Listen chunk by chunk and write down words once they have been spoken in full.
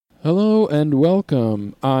Hello and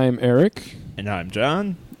welcome. I'm Eric. And I'm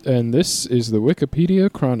John. And this is the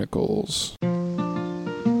Wikipedia Chronicles.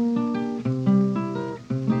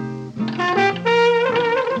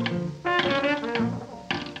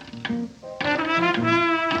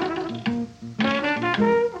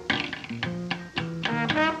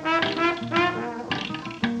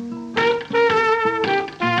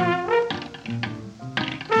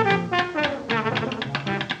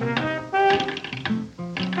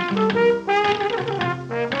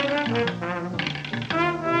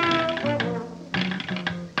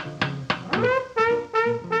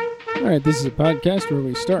 Alright, this is a podcast where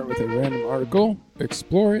we start with a random article,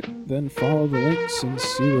 explore it, then follow the links and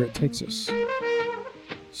see where it takes us.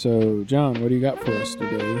 So, John, what do you got for us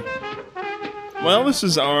today? Well, this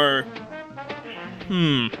is our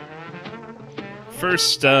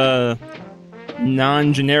first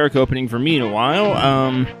non-generic opening for me in a while.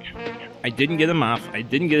 I didn't get him off. I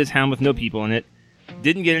didn't get a town with no people in it.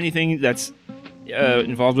 Didn't get anything that's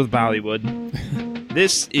involved with Bollywood.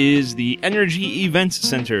 This is the Energy Events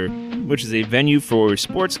Center, which is a venue for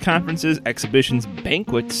sports conferences, exhibitions,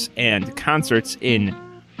 banquets, and concerts in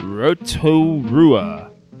Rotorua,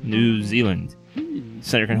 New Zealand. The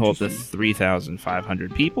center can hold up to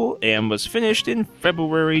 3,500 people and was finished in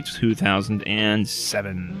February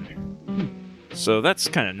 2007. So that's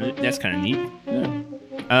kind of neat.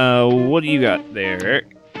 Yeah. What do you got there,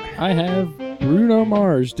 Eric? I have Bruno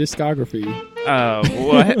Mars discography.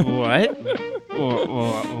 What?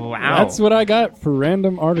 Wow. That's what I got for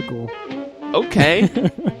random article. Okay.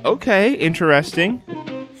 Okay, interesting.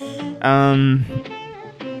 You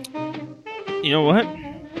know what?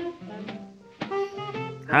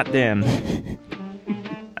 Hot damn.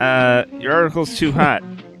 Your article's too hot.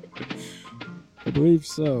 I believe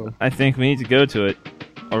so. I think we need to go to it,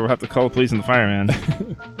 or we'll have to call the police and the fireman.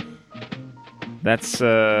 That's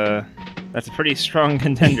a pretty strong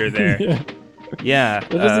contender there. Yeah.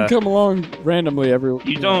 It doesn't come along randomly every...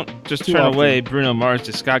 You don't just turn often. away Bruno Mars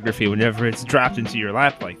discography whenever it's dropped into your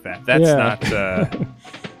lap like that. That's not...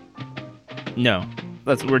 No.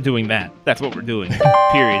 We're doing that. That's what we're doing.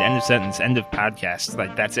 Period. End of sentence. End of podcast.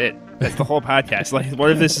 Like, that's it. That's the whole podcast. Like,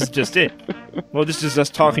 what if this is just it? Well, this is us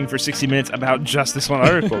talking for 60 minutes about just this one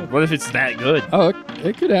article. What if it's that good? Oh,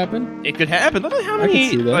 it could happen. It could happen. Look at how I can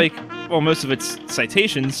many, see that. most of it's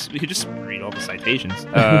citations. We could just read all the citations.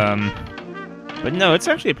 But no, it's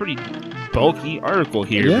actually a pretty bulky article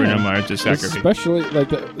here, Yeah. Bruno Mars discography. Especially,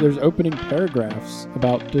 there's opening paragraphs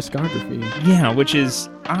about discography. Yeah, which is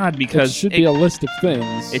odd because it should be a list of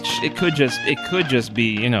things. It could just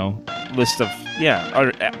be, list of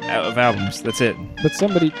albums. That's it. But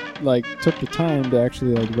somebody took the time to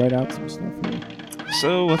actually write out some stuff here.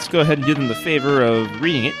 So let's go ahead and do them the favor of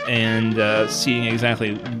reading it and seeing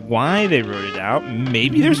exactly why they wrote it out.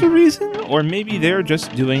 Maybe there's a reason, or maybe they're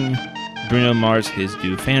just doing Bruno Mars his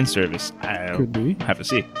due fan service. Could be. Have to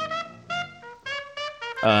see.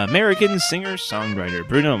 American singer-songwriter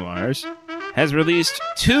Bruno Mars has released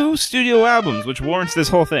 2 studio albums, which warrants this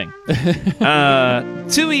whole thing. 2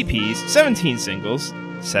 EPs, 17 singles,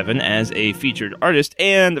 7 as a featured artist,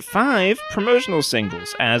 and 5 promotional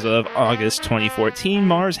singles. As of August 2014,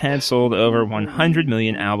 Mars had sold over 100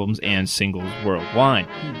 million albums and singles worldwide.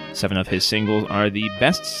 7 of his singles are the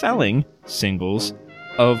best-selling singles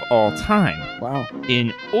of all time. Wow.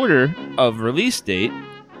 In order of release date,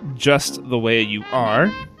 Just the Way You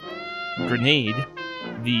Are, Grenade,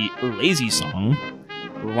 The Lazy Song,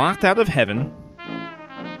 Locked Out of Heaven,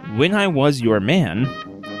 When I Was Your Man,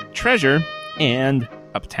 Treasure, and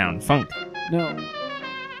Uptown Funk. Now,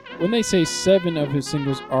 when they say 7 of his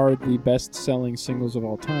singles are the best-selling singles of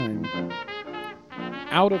all time,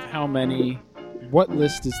 out of how many? What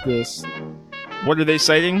list is this? What are they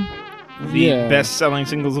citing? The best-selling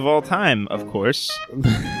singles of all time, of course.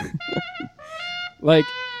 What?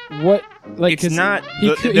 It's not...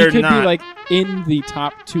 He could be in the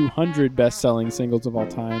top 200 best-selling singles of all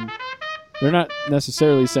time. They're not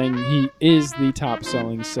necessarily saying he is the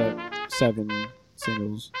top-selling 7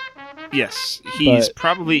 singles. Yes, he's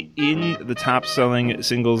probably in the top-selling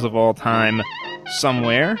singles of all time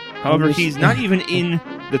somewhere. However, he's not even in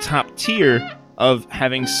the top tier of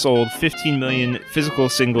having sold 15 million physical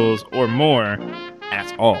singles or more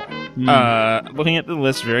at all. Looking at the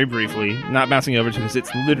list very briefly, not bouncing over to because it's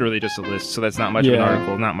literally just a list, so that's not much of an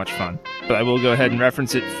article, not much fun. But I will go ahead and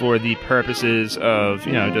reference it for the purposes of,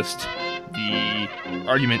 just the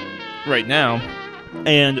argument right now.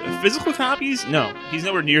 And physical copies? No, he's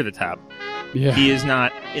nowhere near the top. Yeah. He is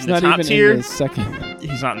not in the not top even tier. In the second.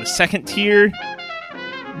 He's not in the second tier.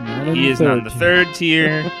 Not in He the is not third in the third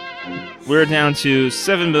tier. we're down to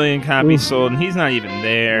 7 million copies sold, and he's not even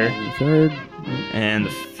there. The third. And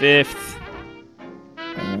the fifth.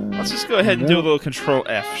 Let's just go ahead and do a little Control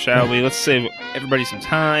F, shall we? Let's save everybody some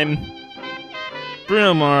time.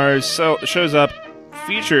 Bruno Mars shows up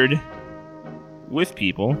featured with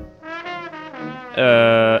people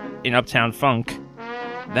in Uptown Funk.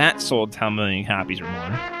 That sold 10 million copies or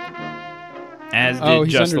more. As did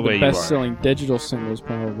Just the Way You Are. He's under the best-selling digital singles,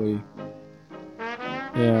 probably.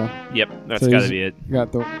 Yeah. Yep, that's got to be it. You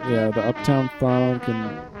got the Uptown Funk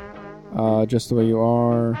and Just the Way You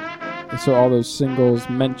Are. And so all those singles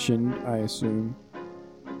mentioned, I assume.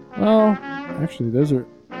 Well, actually, those are...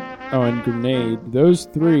 Oh, and Grenade. Those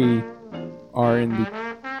three are in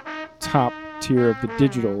the top tier of the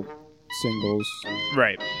digital singles.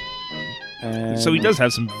 Right. And so he does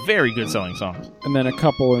have some very good selling songs. And then a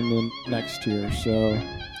couple in the next tier, so...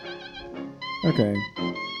 Okay.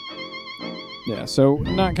 Yeah, so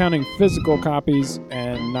not counting physical copies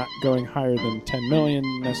and not going higher than 10 million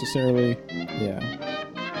necessarily. Yeah.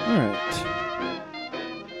 Alright.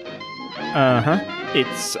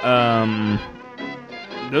 It's,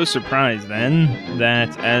 no surprise then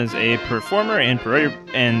that as a performer and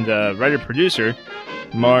writer-producer,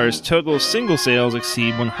 Mars' total single sales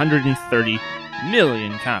exceed 130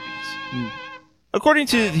 million copies. According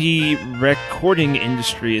to the Recording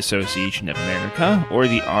Industry Association of America, or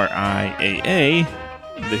the RIAA,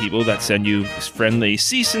 the people that send you friendly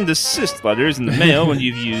cease and desist letters in the mail when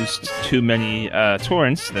you've used too many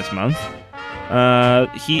torrents this month,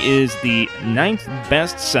 he is the 9th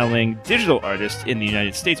best-selling digital artist in the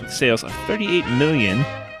United States with sales of 38 million.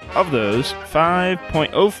 Of those,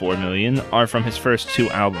 5.04 million are from his first 2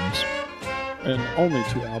 albums. And only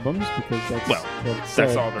 2 albums, because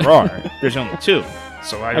that's all there are. There's only 2.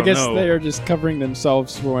 So I guess they are just covering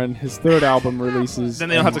themselves for when his 3rd album releases. Then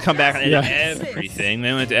they don't have to come back and edit everything. They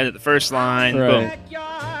only have to edit the first line. Right.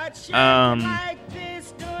 Boom.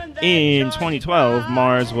 In 2012,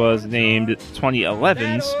 Mars was named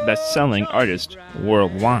 2011's best-selling artist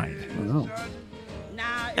worldwide. Oh.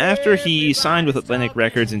 After he signed with Atlantic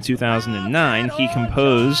Records in 2009, he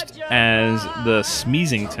composed as the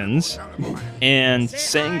Smeezingtons and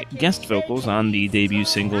sang guest vocals on the debut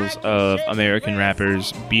singles of American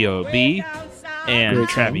rappers B.O.B. and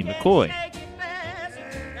Travie McCoy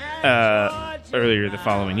earlier the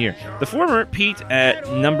following year. The former peaked at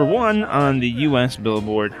number 1 on the U.S.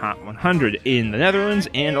 Billboard Hot 100 in the Netherlands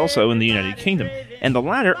and also in the United Kingdom, and the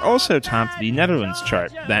latter also topped the Netherlands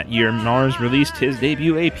chart. That year, Mars released his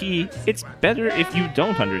debut AP, It's Better If You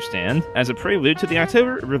Don't Understand, as a prelude to the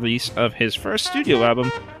October release of his first studio album,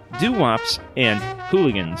 Doo-Wops and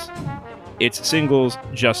Hooligans. Its singles,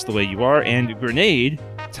 Just the Way You Are and Grenade,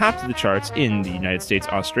 topped the charts in the United States,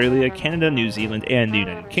 Australia, Canada, New Zealand, and the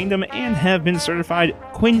United Kingdom, and have been certified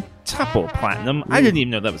quintuple platinum. I didn't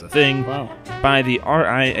even know that was a thing. Wow. By the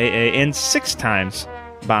RIAA, and 6 times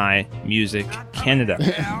by Music Canada.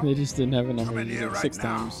 They just didn't have a number. 6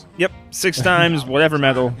 times. Yep, 6 times, whatever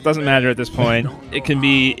metal. Doesn't matter at this point. It can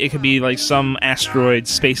be like some asteroid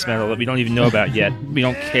space metal that we don't even know about yet. We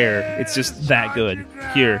don't care. It's just that good.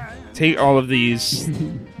 Here, take all of these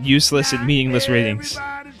useless and meaningless ratings.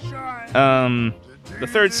 The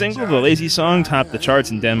third single, The Lazy Song, topped the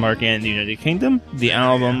charts in Denmark and the United Kingdom. The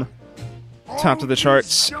album topped the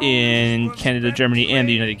charts in Canada, Germany, and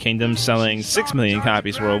the United Kingdom, selling 6 million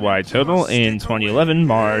copies worldwide total. In 2011,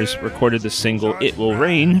 Mars recorded the single It Will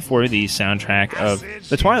Rain for the soundtrack of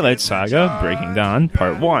The Twilight Saga, Breaking Dawn,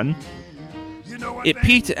 Part 1. It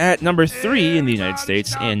peaked at number 3 in the United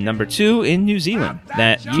States and number 2 in New Zealand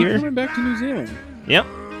that year. Coming back to New Zealand. Yep.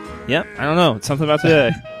 I don't know. It's something about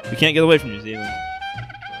today. We can't get away from New Zealand.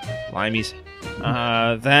 Limeys.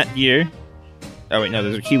 That year... Oh, wait, no,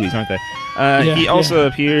 those are Kiwis, aren't they? He also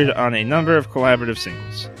appeared on a number of collaborative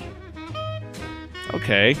singles.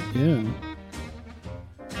 Okay. Yeah.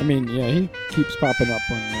 I mean, he keeps popping up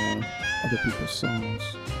on other people's songs.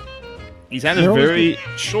 He's had a very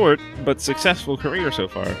short but successful career so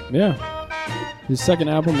far. Yeah. His second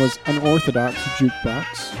album was Unorthodox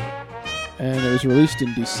Jukebox, and it was released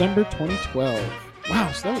in December 2012.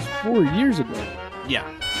 Wow, so that was 4 years ago. Yeah.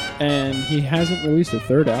 And he hasn't released a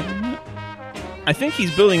third album yet? I think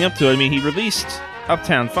he's building up to it. I mean, he released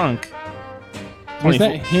Uptown Funk. Was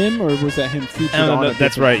that him, or was that him featured on it?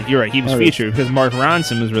 That's right. You're right. He was featured because Mark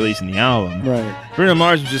Ronson was releasing the album. Right. Bruno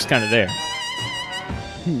Mars was just kind of there.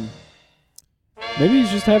 Maybe he's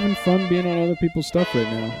just having fun being on other people's stuff right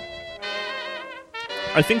now.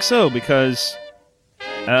 I think so, because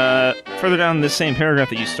further down this same paragraph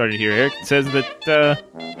that you started here, Eric, it says that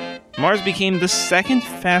Mars became the second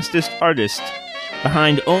fastest artist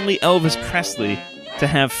behind only Elvis Presley to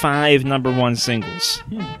have 5 number 1 singles.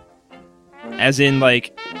 As in,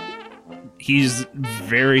 like, he's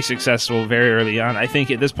very successful very early on. I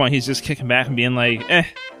think at this point he's just kicking back and being like, I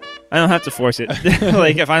don't have to force it.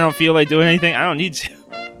 Like, if I don't feel like doing anything, I don't need to.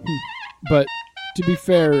 But to be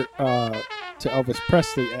fair to Elvis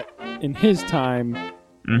Presley, in his time,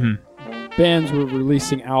 bands were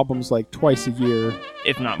releasing albums like twice a year,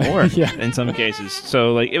 if not more, in some cases.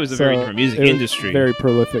 So, like, it was a very different music industry. Very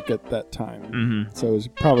prolific at that time. So it was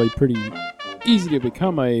probably pretty easy to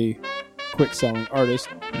become a quick-selling artist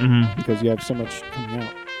because you have so much coming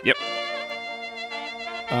out. Yep.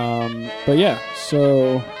 But yeah,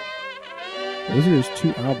 so those are his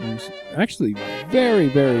 2 albums. Actually, very,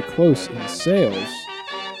 very close in sales.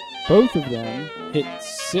 Both of them hit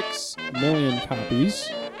 6 million copies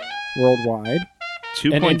worldwide.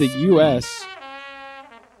 And in the U.S.,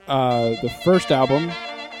 the first album,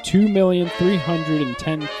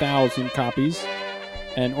 2,310,000 copies.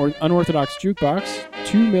 And Unorthodox Jukebox,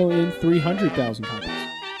 2,300,000 copies.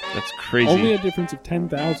 That's crazy. Only a difference of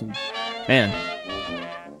 10,000. Man,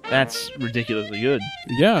 that's ridiculously good.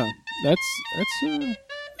 Yeah, that's the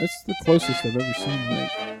closest I've ever seen.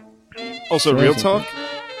 Like, also, real talk,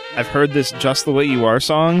 I've heard this "Just the Way You Are"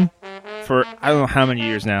 song for I don't know how many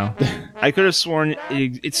years now. I could have sworn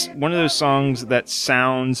it's one of those songs that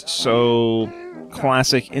sounds so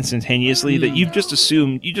classic instantaneously that you just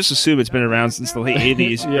assume it's been around since the late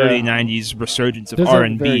 80s, early 90s resurgence of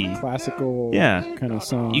R&B. Very classical kind of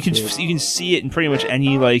song. You can see it in pretty much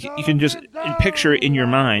any, like, you can just picture it in your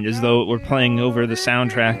mind as though it were playing over the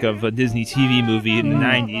soundtrack of a Disney TV movie in the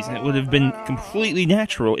 90s, and it would have been completely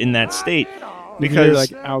natural in that state. Because you hear,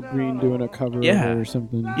 like, Al Green doing a cover of it or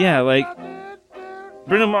something. Yeah, like,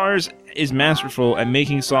 Bruno Mars is masterful at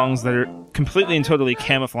making songs that are completely and totally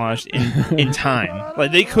camouflaged in time.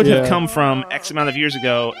 Like, they could have come from X amount of years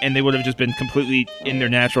ago, and they would have just been completely in their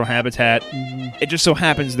natural habitat. It just so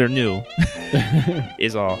happens they're new,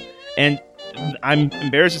 is all. And I'm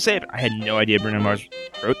embarrassed to say it, but I had no idea Bruno Mars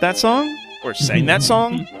wrote that song or sang that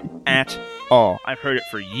song at all. I've heard it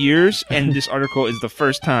for years, and this article is the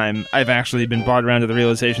first time I've actually been brought around to the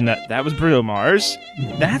realization that was Bruno Mars.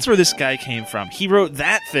 That's where this guy came from. He wrote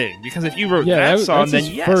that thing, because if you wrote that song, then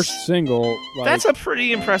his first single. Like, that's a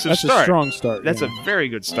pretty impressive start. That's a strong start. That's a very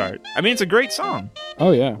good start. I mean, it's a great song.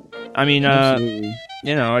 Oh, yeah. I mean, absolutely.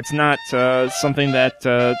 It's not something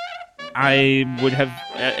that I would have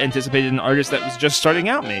anticipated an artist that was just starting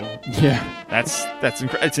out made. Yeah. It's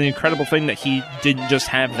an incredible thing that he didn't just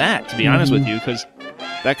have that, to be honest with you, because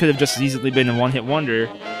that could have just as easily been a one-hit wonder,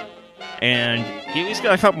 and he at least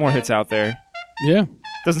got a couple more hits out there. Yeah.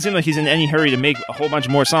 Doesn't seem like he's in any hurry to make a whole bunch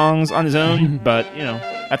more songs on his own, but,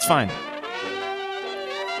 that's fine.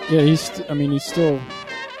 Yeah, he's still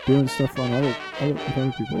doing stuff on other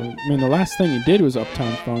people. I mean, the last thing he did was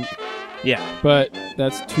Uptown Funk. Yeah. But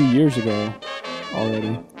that's 2 years ago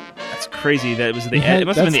already. That's crazy that it was it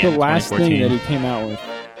must have been the end of 2014. That's the last thing that he came out with.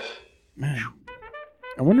 Man.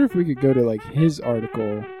 I wonder if we could go to, like, his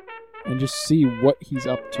article and just see what he's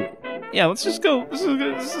up to. Yeah, let's just go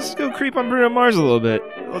creep on Bruno Mars a little bit.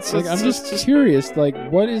 I'm just curious, like,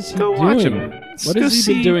 what is he doing? Watch him. What has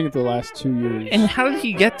he been doing the last 2 years? And how did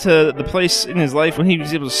he get to the place in his life when he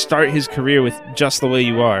was able to start his career with Just the Way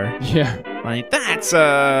You Are? Yeah. Like, that's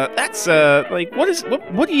like,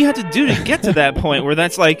 what do you have to do to get to that point where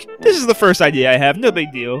that's like, this is the first idea I have, no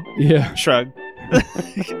big deal. Yeah. Shrug.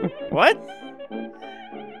 What?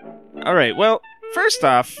 Alright, well, first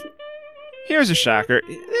off, here's a shocker.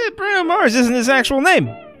 Bruno Mars isn't his actual name.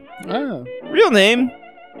 Oh. Real name,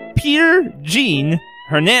 Peter Gene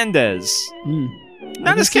Hernandez.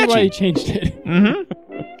 Not as catchy. Why he changed it.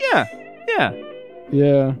 Yeah.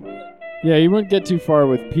 Yeah, you wouldn't get too far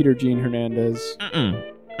with Peter Gene Hernandez.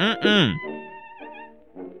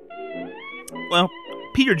 Well,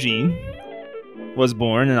 Peter Gene was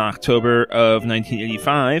born in October of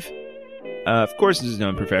 1985. Of course, he is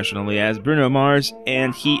known professionally as Bruno Mars,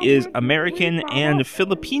 and he is American and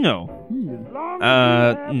Filipino,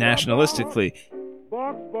 nationalistically.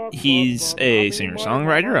 He's a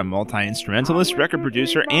singer-songwriter, a multi-instrumentalist, record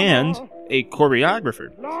producer, and a choreographer.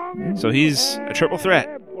 So he's a triple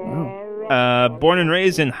threat. Born and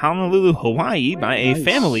raised in Honolulu, Hawaii, by a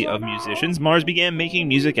family of musicians, Mars began making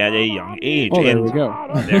music at a young age. Oh, there we go.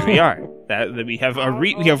 There we are. We have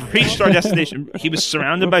reached our destination. He was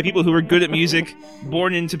surrounded by people who were good at music,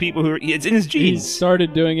 born into people who it's in his genes. He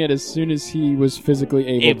started doing it as soon as he was physically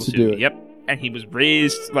able to do it. Yep. And he was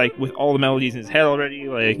raised, like, with all the melodies in his head already.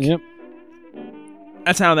 Like, yep.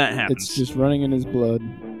 That's how that happens. It's just running in his blood.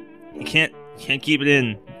 He can't keep it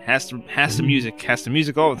in. Has to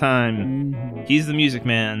music all the time. He's the music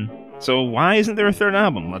man. So why isn't there a third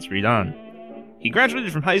album? Let's read on. He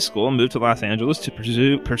graduated from high school and moved to Los Angeles to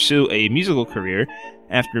pursue a musical career.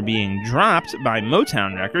 After being dropped by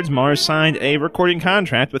Motown Records, Mars signed a recording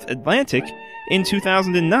contract with Atlantic in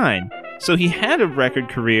 2009. So he had a record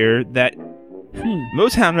career that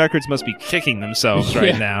Motown Records must be kicking themselves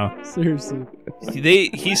right now. Seriously.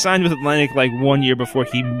 He signed with Atlantic like 1 year before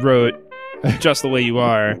he wrote Just the Way You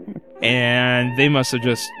Are, and they must have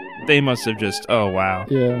just, oh wow.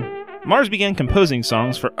 Yeah. Mars began composing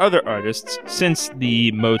songs for other artists since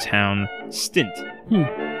the Motown stint.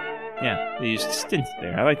 Yeah, they used stint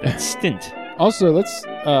there. I like that, stint. Also, let's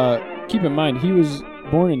keep in mind, he was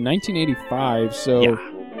born in 1985, so... Yeah.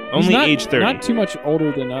 Only age 30. Not too much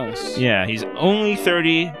older than us. Yeah, he's only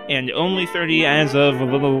 30, and only 30 as of a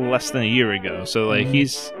little less than a year ago. So, like,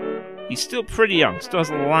 he's still pretty young. Still has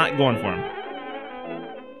a lot going for him.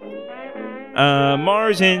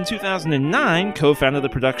 Mars in 2009 co-founded the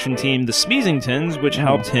production team The Smeezingtons, which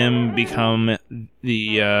helped him becoming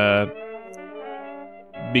the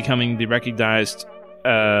recognized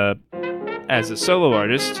as a solo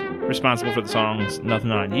artist, responsible for the songs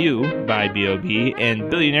Nothing On You by B.O.B. and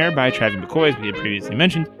Billionaire by Travis McCoy, as we had previously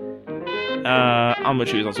mentioned, on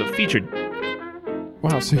which he was also featured.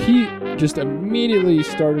 Wow, so he just immediately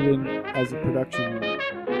started in as a production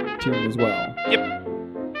team as well.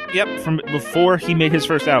 Yep, from before he made his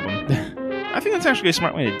first album. I think that's actually a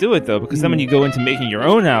smart way to do it, though, because then when you go into making your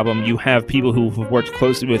own album, you have people who've worked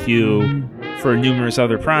closely with you for numerous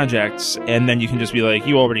other projects, and then you can just be like,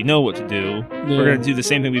 you already know what to do. Yeah. We're going to do the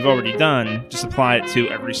same thing we've already done, just apply it to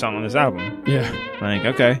every song on this album. Yeah. Like,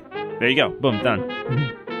 okay, there you go. Boom, done.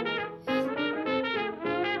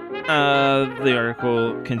 The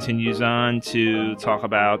article continues on to talk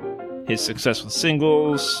about his successful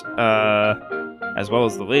singles, as well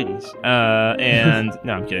as the ladies. And,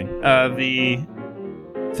 no, I'm kidding. The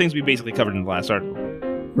things we basically covered in the last article.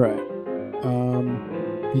 Right.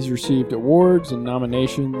 He's received awards and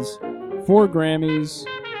nominations, 4 Grammys,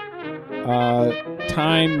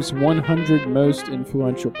 Time's 100 Most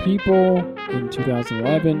Influential People in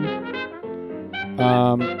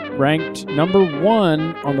 2011, ranked number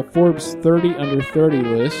 1 on the Forbes 30 Under 30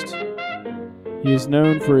 list. He is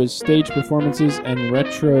known for his stage performances and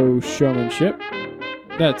retro showmanship.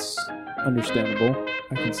 That's understandable.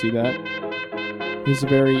 I can see that. He's a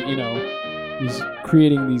very, he's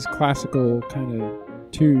creating these classical kind of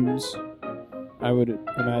tunes. I would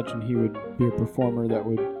imagine he would be a performer that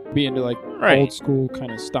would be into like old school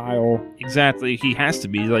kind of style. Exactly. He has to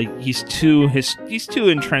be like he's too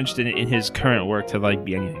entrenched in his current work to like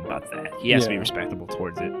be anything but that. He has to be respectable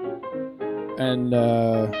towards it. And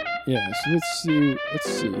so let's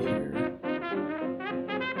see here.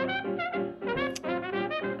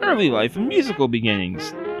 Early life and musical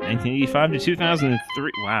beginnings, 1985 to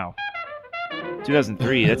 2003. Wow,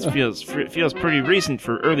 2003. That feels pretty recent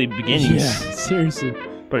for early beginnings. Yeah, seriously.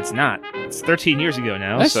 But it's not. It's 13 years ago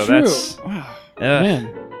now. That's so true. That's wow,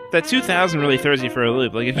 man. That 2000 really throws you for a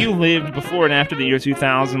loop. Like if you lived before and after the year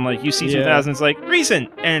 2000, like you see 2000, it's like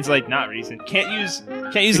recent, and it's like not recent. Can't use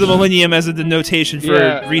the millennium as a denotation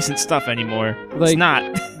for recent stuff anymore. Like, it's not.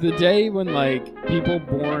 The day when like people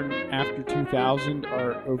born after 2000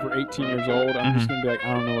 are over 18 years old, I'm just gonna be like,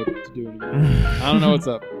 I don't know what to do anymore. I don't know what's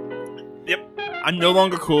up. Yep. I'm no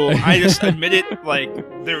longer cool. I just admit it. Like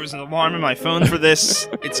there was an alarm in my phone for this.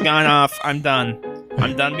 It's gone off. I'm done.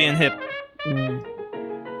 I'm done being hip.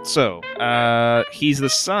 So, he's the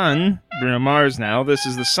son, Bruno Mars now. This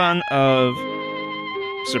is the son of,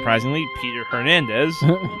 surprisingly, Peter Hernandez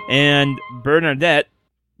and Bernadette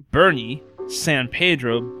Bernie San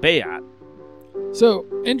Pedro Bayat. So,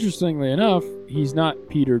 interestingly enough, he's not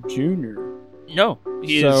Peter Jr. No,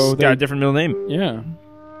 he's got a different middle name. Yeah.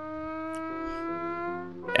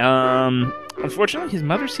 Unfortunately, his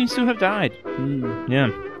mother seems to have died. Yeah.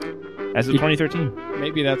 As of 2013.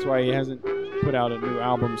 Maybe that's why he hasn't put out a new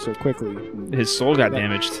album so quickly. His soul got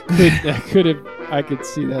damaged. I could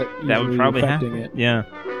see that. That would probably happen. It. Yeah.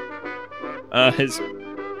 His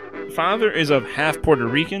father is of half Puerto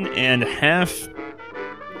Rican and half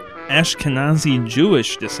Ashkenazi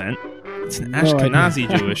Jewish descent. It's an Ashkenazi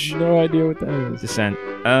Jewish. No idea what that is. Descent.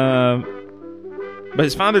 But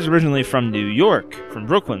his father's originally from New York, from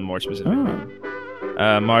Brooklyn, more specifically.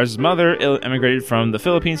 Mars' mother emigrated from the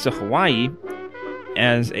Philippines to Hawaii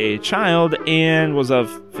as a child and was of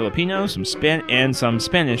Filipino, some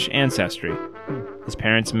Spanish ancestry. His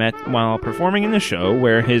parents met while performing in a show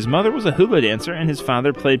where his mother was a hula dancer and his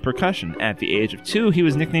father played percussion. At the age of 2, he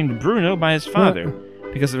was nicknamed Bruno by his father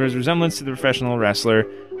because of his resemblance to the professional wrestler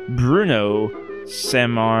Bruno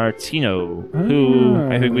Sammartino, who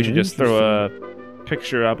I think we should just throw a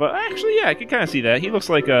picture up. Actually, yeah, I can kind of see that. He looks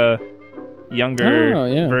like a younger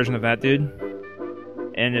version of that dude.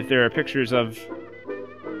 And if there are pictures of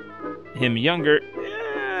him younger,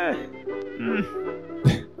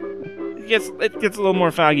 it gets a little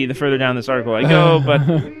more foggy the further down this article I go. But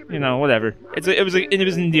whatever. It was an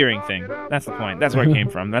endearing thing. That's the point. That's where it came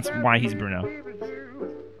from. That's why he's Bruno.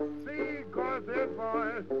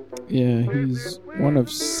 Yeah, he's one of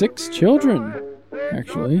 6 children,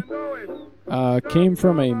 actually. Came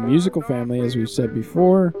from a musical family, as we've said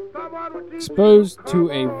before. Exposed to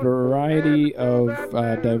a variety of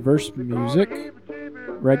diverse music.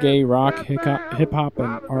 Reggae, rock, hip-hop,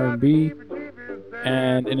 and R&B.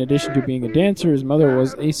 And in addition to being a dancer, his mother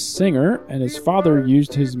was a singer, and his father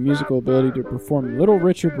used his musical ability to perform Little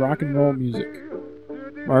Richard rock and roll music.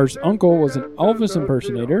 Mars' uncle was an Elvis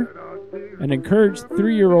impersonator, and encouraged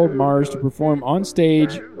 3-year-old Mars to perform on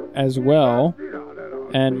stage as well.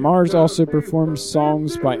 And Mars also performed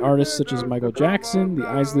songs by artists such as Michael Jackson, the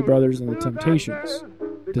Isley Brothers, and the Temptations.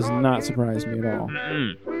 Does not surprise me at all.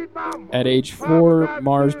 At age 4,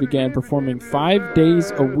 Mars began performing 5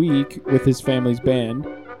 days a week with his family's band,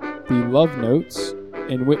 the Love Notes,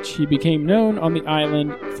 in which he became known on the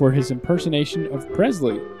island for his impersonation of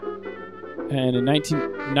Presley. And in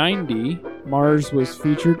 1990, Mars was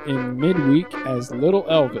featured in Midweek as Little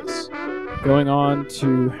Elvis, going on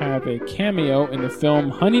to have a cameo in the film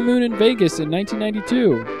Honeymoon in Vegas in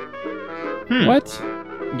 1992. What?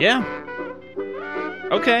 Yeah.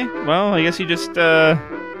 Okay, well, I guess he just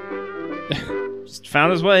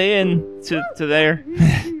found his way in to there.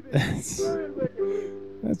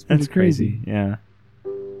 That's pretty crazy. Yeah.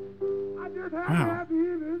 Wow.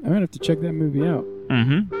 I might have to check that movie out.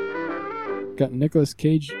 Mm-hmm. Got Nicolas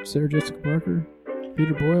Cage, Sarah Jessica Parker,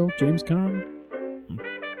 Peter Boyle, James Caan.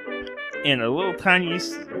 And a little tiny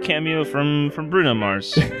cameo from Bruno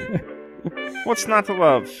Mars. What's not to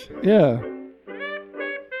love? Yeah.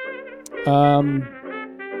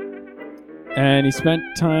 And he spent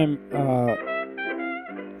time...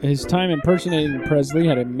 his time impersonating Presley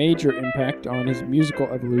had a major impact on his musical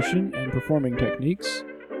evolution and performing techniques.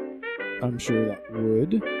 I'm sure that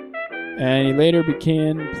would. And he later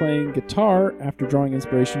began playing guitar after drawing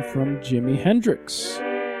inspiration from Jimi Hendrix.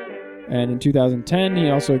 And in 2010, he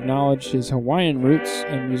also acknowledged his Hawaiian roots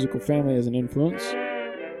and musical family as an influence,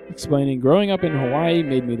 explaining, "Growing up in Hawaii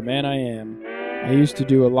made me the man I am. I used to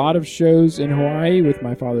do a lot of shows in Hawaii with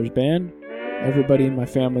my father's band. Everybody in my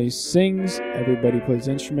family sings, everybody plays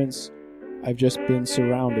instruments. I've just been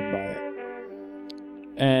surrounded by it."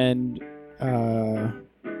 And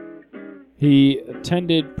he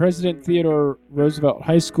attended President Theodore Roosevelt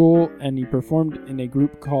High School, and he performed in a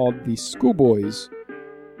group called the Schoolboys.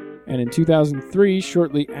 And in 2003,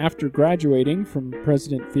 shortly after graduating from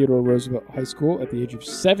President Theodore Roosevelt High School at the age of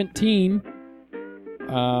 17,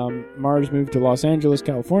 Mars moved to Los Angeles,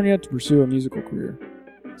 California to pursue a musical career.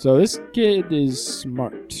 So this kid is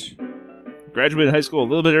smart. Graduated high school a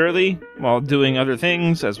little bit early while doing other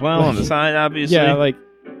things as well on the side, obviously. Yeah, like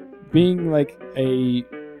being like a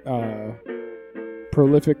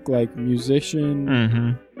prolific like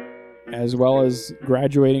musician as well as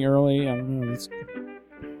graduating early. I don't know, that's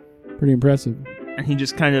pretty impressive. And he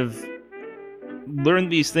just kind of learned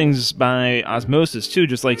these things by osmosis too,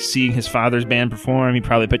 just like seeing his father's band perform. He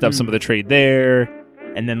probably picked up some of the trade there,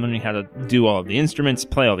 and then learning how to do all of the instruments,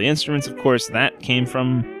 play all the instruments. Of course, that came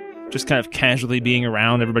from just kind of casually being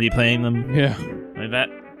around everybody playing them. Yeah, like that.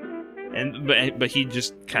 And but he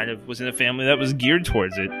just kind of was in a family that was geared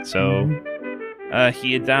towards it. So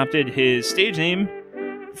he adopted his stage name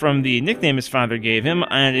from the nickname his father gave him,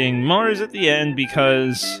 adding Mars at the end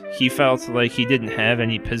because he felt like he didn't have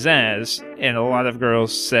any pizzazz, and a lot of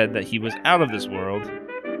girls said that he was out of this world.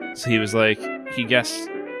 So he was like, he guessed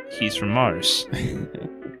he's from Mars.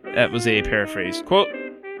 That was a paraphrase quote.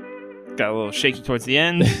 Got a little shaky towards the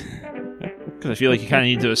end because I feel like you kind of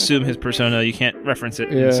need to assume his persona. You can't reference it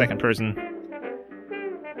in the second person.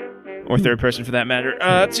 Or third person, for that matter.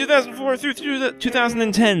 2004 through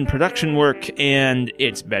 2010, production work, and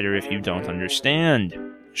It's Better If You Don't Understand.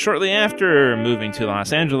 Shortly after moving to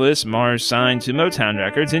Los Angeles, Mars signed to Motown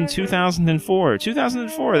Records in 2004.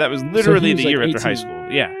 2004, that was literally the year after high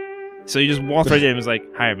school. Yeah. So he just walked right in and was like,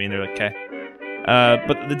 hire me, and they're like, okay.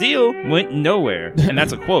 But the deal went nowhere, and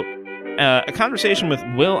that's a quote. A conversation with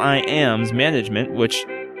will.i.am's management, which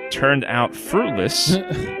turned out fruitless.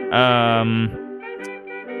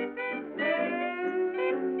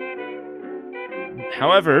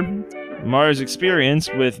 However, Mars' experience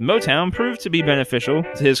with Motown proved to be beneficial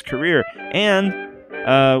to his career, and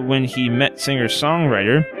when he met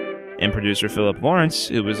singer-songwriter and producer Philip Lawrence,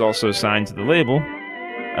 who was also signed to the label,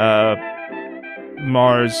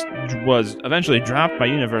 Mars was eventually dropped by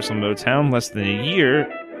Universal Motown less than a year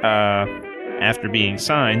after being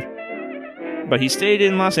signed. But he stayed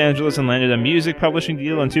in Los Angeles and landed a music publishing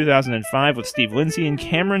deal in 2005 with Steve Lindsay and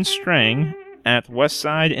Cameron Strang at West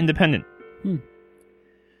Side Independent.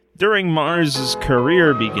 During Mars'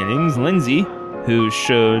 career beginnings, Lindsay, who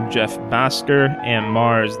showed Jeff Bhasker and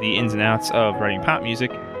Mars the ins and outs of writing pop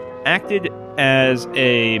music, acted as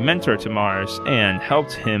a mentor to Mars and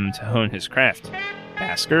helped him to hone his craft.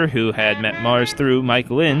 Bhasker, who had met Mars through Mike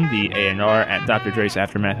Lynn, the A&R at Dr. Dre's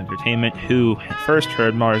Aftermath Entertainment, who first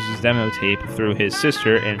heard Mars' demo tape through his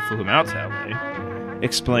sister and flew him out to LA,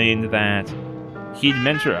 explained that he'd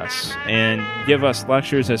mentor us and give us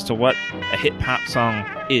lectures as to what a hip-hop song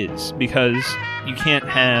is, because you can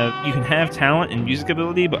have talent and music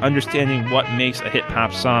ability, but understanding what makes a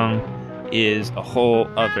hip-hop song is a whole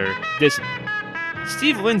other discipline.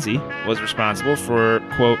 Steve Lindsay was responsible for,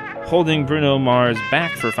 quote, holding Bruno Mars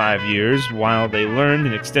back for 5 years while they learned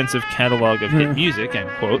an extensive catalog of hit music, end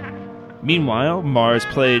quote. Meanwhile, Mars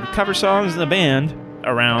played cover songs in the band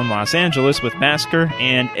around Los Angeles with Bhasker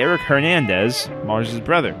and Eric Hernandez, Mars'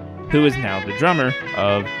 brother, who is now the drummer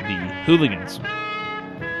of the Hooligans.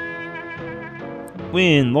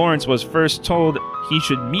 When Lawrence was first told he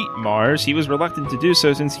should meet Mars, he was reluctant to do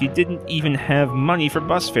so since he didn't even have money for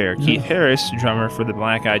bus fare. Keith Harris, drummer for the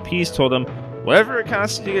Black Eyed Peas, told him, "Whatever it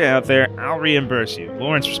costs to get out there, I'll reimburse you."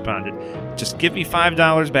 Lawrence responded, "Just give me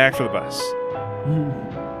 $5 back for the bus."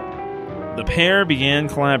 The pair began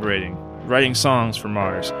collaborating, writing songs for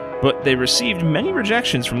Mars, but they received many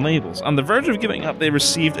rejections from labels. On the verge of giving up, they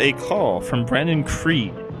received a call from Brandon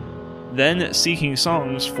Creed, then seeking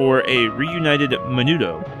songs for a reunited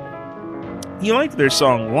Menudo. He liked their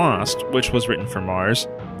song Lost, which was written for Mars.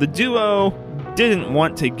 The duo didn't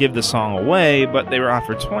want to give the song away, but they were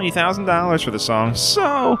offered $20,000 for the song,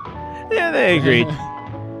 so yeah, they agreed.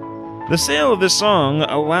 The sale of this song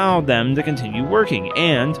allowed them to continue working,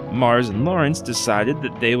 and Mars and Lawrence decided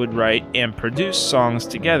that they would write and produce songs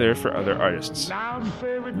together for other artists. Not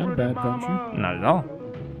a bad venture. Not at all.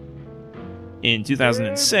 In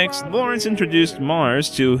 2006, Lawrence introduced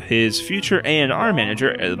Mars to his future A&R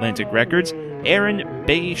manager at Atlantic Records, Aaron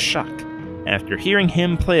Bayshuck. After hearing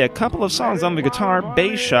him play a couple of songs on the guitar,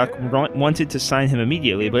 Bayshuck wanted to sign him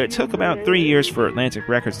immediately, but it took about 3 years for Atlantic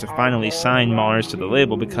Records to finally sign Mars to the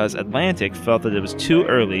label because Atlantic felt that it was too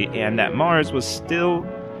early and that Mars was still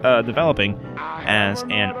developing as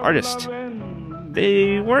an artist.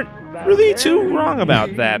 They weren't really too wrong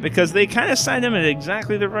about that because they kind of signed him at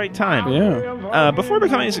exactly the right time. Yeah. Before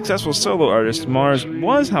becoming a successful solo artist, Mars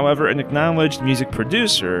was, however, an acknowledged music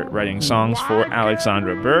producer, writing songs for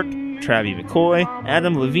Alexandra Burke, Travie McCoy,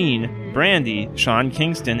 Adam Levine, Brandy, Sean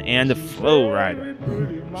Kingston, and Flo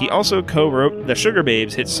Rida. He also co-wrote the Sugar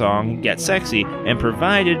Babes hit song Get Sexy and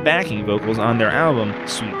provided backing vocals on their album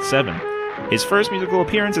Sweet 7. His first musical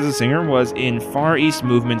appearance as a singer was in Far East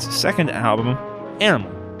Movement's second album, Animal,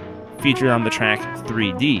 featured on the track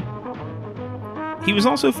 3D. He was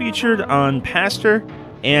also featured on Pastor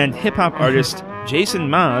and hip-hop artist Jason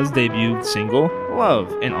Ma's debut single,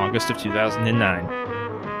 Love, in August of 2009.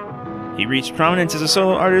 He reached prominence as a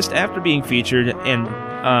solo artist after being featured and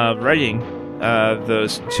writing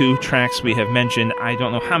those two tracks we have mentioned I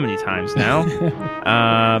don't know how many times now.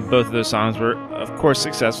 Both of those songs were, of course,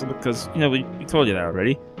 successful because, we told you that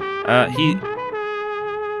already.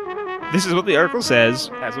 This is what the article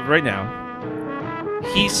says, as of right now.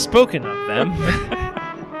 He's spoken of them.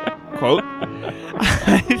 Quote,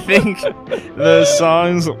 "I think the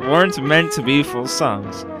songs weren't meant to be full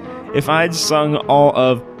songs. If I'd sung all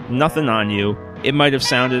of Nothing on You, it might have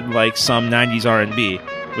sounded like some 90s R&B,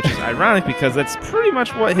 which is ironic because that's pretty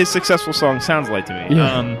much what his successful song sounds like to me."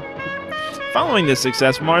 Yeah. Following this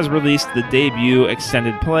success, Mars released the debut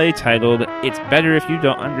extended play titled It's Better If You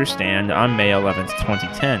Don't Understand on May 11th,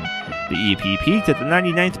 2010. The EP peaked at the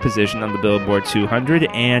 99th position on the Billboard 200,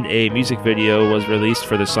 and a music video was released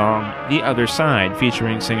for the song The Other Side,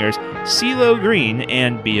 featuring singers CeeLo Green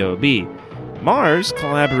and B.O.B. Mars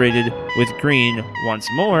collaborated with Green once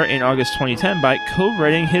more in August 2010 by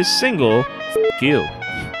co-writing his single, F*** You.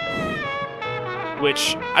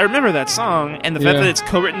 Which, I remember that song, and the fact that it's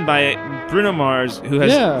co-written by Bruno Mars, who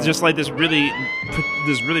has just like this really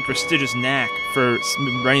prestigious knack for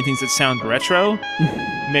writing things that sound retro,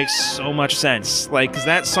 makes so much sense. Like, because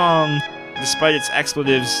that song, despite its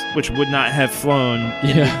expletives, which would not have flown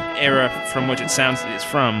in the era from which it's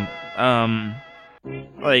from,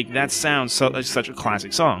 like, that sounds like such a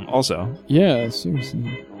classic song, also. Yeah,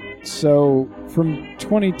 seriously. So, from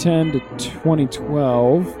 2010 to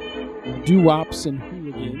 2012... Doo-Wops and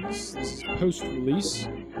Hooligans. This is post-release.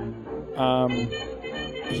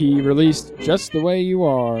 he released Just the Way You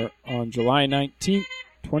Are on July 19th,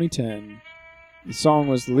 2010. The song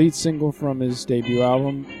was the lead single from his debut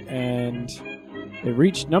album, and it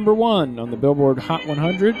reached number 1 on the Billboard Hot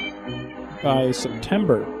 100 by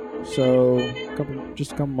September, so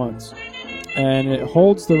just a couple months. And it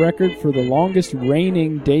holds the record for the longest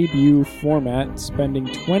reigning debut format, spending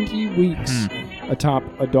 20 weeks atop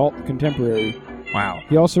adult contemporary. Wow.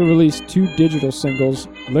 He also released 2 digital singles,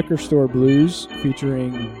 Liquor Store Blues,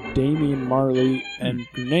 featuring Damian Marley, and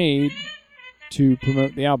Grenade, to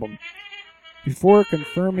promote the album. Before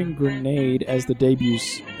confirming Grenade as the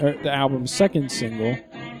album's second single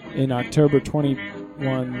in October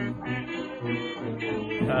 21...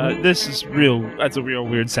 This is real. That's a real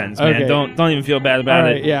weird sentence, man. Okay. Don't even feel bad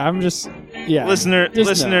about it. Yeah, I'm just... Yeah. Listener,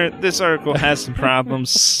 this article has some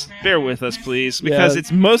problems. Bear with us, please, because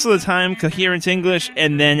it's most of the time coherent English,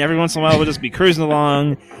 and then every once in a while we'll just be cruising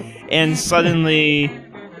along, and suddenly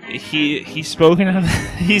he's spoken of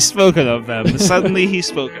them. Suddenly he's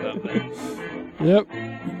spoken of them. Yep.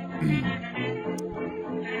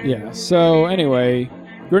 Yeah. So anyway,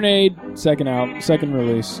 Grenade, second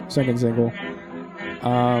release, second single.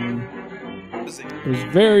 It was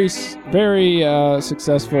very, very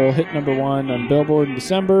successful. Hit number 1 on Billboard in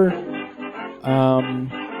December.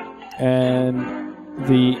 And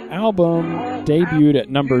the album debuted at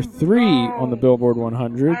number 3 on the Billboard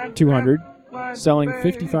 200, selling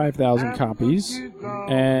 55,000 copies.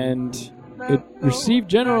 And it received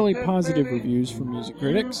generally positive reviews from music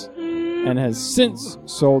critics and has since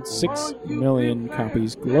sold 6 million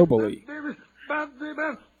copies globally.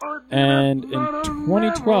 And in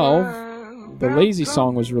 2012... The Lazy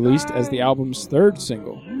Song was released as the album's third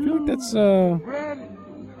single. I feel like that's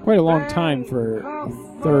quite a long time for a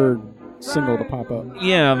third single to pop up.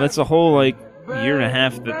 Yeah, that's a whole year and a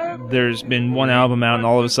half that there's been one album out, and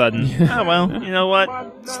all of a sudden, oh well, you know what?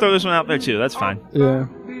 Let's throw this one out there too. That's fine. Yeah,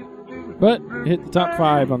 but it hit the top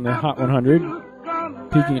 5 on the Hot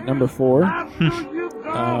 100, peaking at number 4.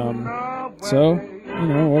 So what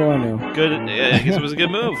do I know? Good. I guess it was a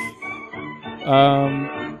good move.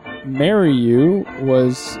 Marry You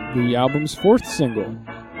was the album's 4th single.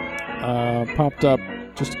 Popped up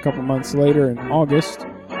just a couple months later in August.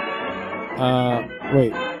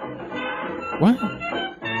 Wait. What?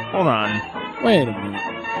 Hold on. Wait a minute.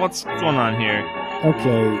 What's going on here?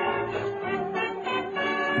 Okay.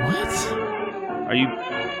 What? Are you...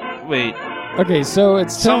 Wait. Okay, so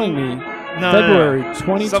it's telling me February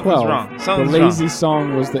 2012, The Lazy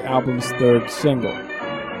Song was the album's 3rd single.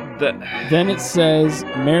 Then it says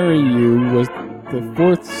Marry You was the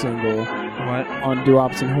 4th single on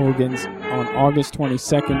Doo-Wops and Hooligans on August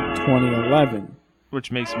 22nd, 2011.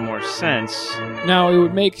 Which makes more sense. Now, it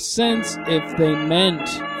would make sense if they meant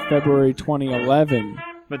February 2011.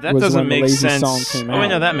 But that doesn't make sense. Song came out. Oh, wait,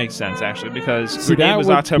 no, that makes sense, actually, because Grenade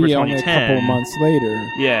was October 2010. Only a couple months later.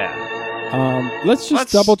 Yeah. Let's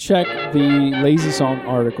double-check the Lazy Song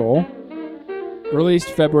article. Released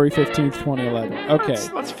February 15th, 2011. Okay.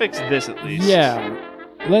 Let's fix this at least. Yeah.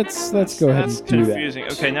 Let's go ahead and do confusing.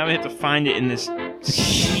 Okay, now we have to find it in this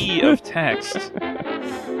sea of text.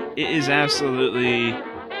 It is absolutely...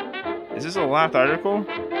 Is this a locked article?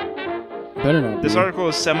 Better not. This article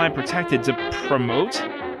is semi-protected to promote?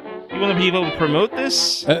 You want to be able to promote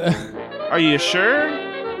this? Are you sure?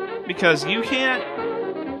 Because you can't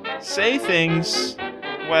say things...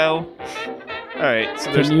 Well... Alright,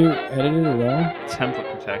 so there's... Can you edit it at all?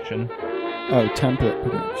 Template protection. Oh, template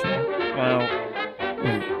protection. Well...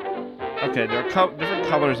 Wait. Okay, there are different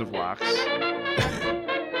colors of locks.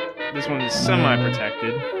 This one is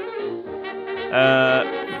semi-protected.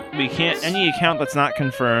 We can't... Any account that's not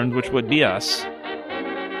confirmed, which would be us.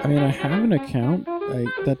 I mean, I have an account.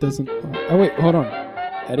 That doesn't... Oh, wait, hold on.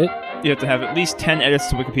 Edit? You have to have at least 10 edits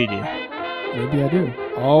to Wikipedia. Maybe I do.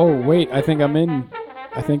 Oh, wait, I think I'm in.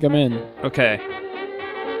 Okay.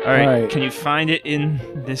 All right. Can you find it in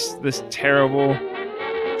this terrible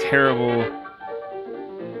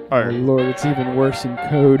art? Oh, Lord, it's even worse in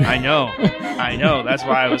code. I know. That's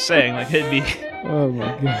why I was saying, it'd be... Oh,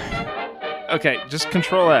 my God. Okay, just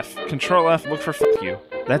Control F. Control F, look for fuck you.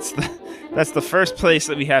 That's the first place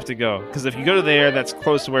that we have to go. Because if you go to there, that's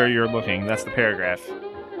close to where you're looking. That's the paragraph.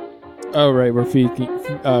 Oh, right, we're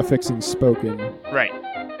fixing spoken. Right.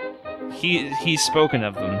 He's spoken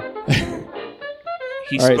of them.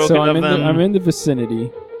 All right, so I'm in the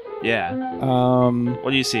vicinity. Yeah.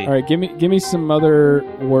 What do you see? All right, give me some other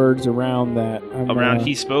words around that.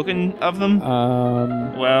 He's spoken of them?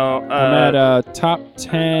 I'm at top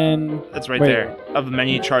 10. That's right there. Of the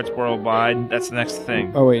many charts worldwide. That's the next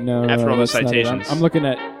thing. Oh wait, no. After all the citations. I'm looking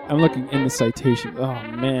in the citation. Oh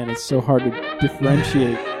man, it's so hard to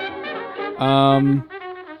differentiate.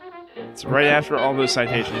 It's right after all those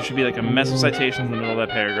citations. There should be like a mess of citations in the middle of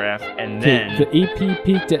that paragraph, and then the EP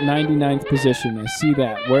peaked at 99th position. I see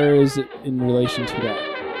that. Where is it in relation to that?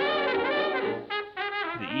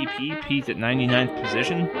 The EP peaked at 99th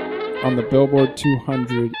position on the Billboard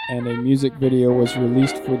 200, and a music video was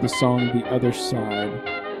released for the song "The Other Side."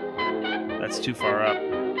 That's too far up.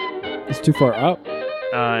 It's too far up?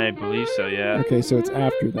 I believe so. Yeah. Okay, so it's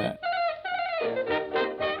after that.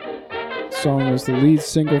 Song was the lead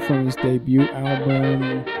single from his debut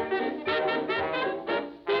album.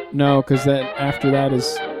 No, because after that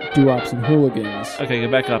is Doo-Wops and Hooligans. Okay, go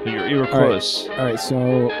back up. You were close. All right,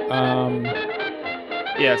 so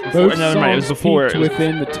yeah, it's before. Those no, it was before. Peaked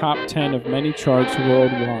within the top 10 of many charts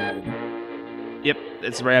worldwide. Yep,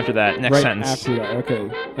 it's right after that. Next right sentence. After that, okay.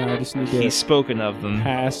 Now I just need to. He's spoken of them.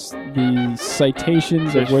 Past the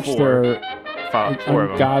citations, There's of which four. there are an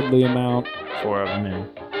ungodly amount. 4 of them. Yeah.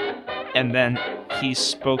 And then he's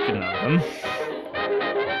spoken of them.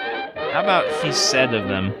 How about he said of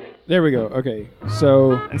them? There we go. Okay,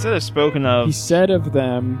 so instead of spoken of, he said of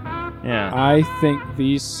them. Yeah. I think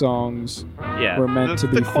these songs were meant to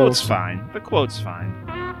be. The quote's fine. The quote's fine.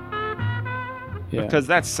 Yeah. Because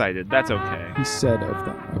that's cited. That's okay. He said of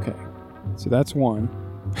them. Okay. So that's one.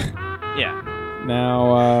 Yeah.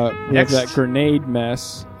 Now we have that grenade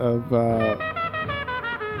mess of where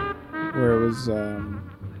it was.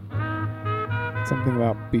 Something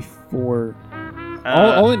about before.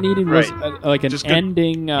 All it needed was like an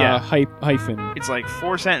ending hyphen. It's like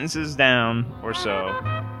 4 sentences down or so,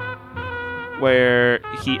 where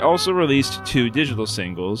he also released 2 digital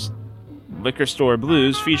singles, Liquor Store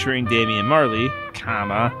Blues featuring Damian Marley,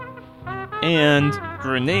 comma, and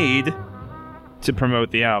Grenade to promote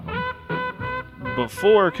the album,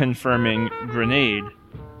 before confirming Grenade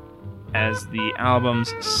as the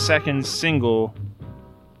album's second single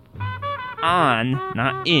on,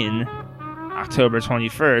 not in, October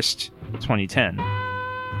 21st, 2010.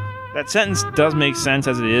 That sentence does make sense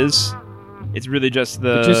as it is. It's really just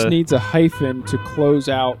It just needs a hyphen to close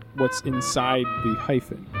out what's inside the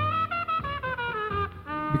hyphen.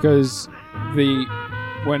 Because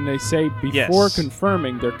when they say before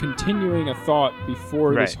confirming, they're continuing a thought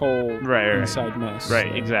before this whole inside mess.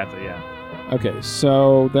 Right, exactly, yeah. Okay,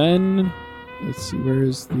 so then, let's see, where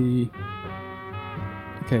is the...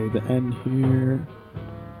 Okay, the end here.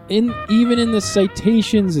 Even in the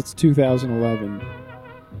citations, it's 2011.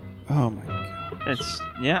 Oh my god.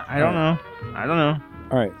 I don't know.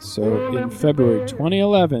 All right, so in February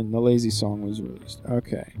 2011, the Lazy Song was released.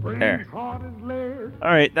 Okay. There. All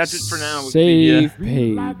right, that's it for now. Save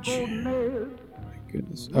page. My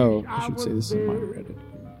goodness. Oh, I should say this is minor edit.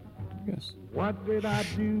 I guess.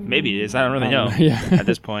 Maybe it is. I don't really know at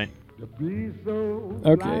this point.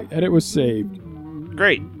 Okay, edit was saved.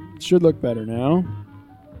 Great. Should look better now.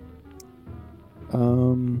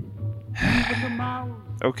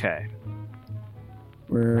 Okay.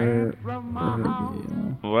 Where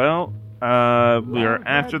Well, we are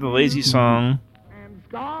after the Lazy Song.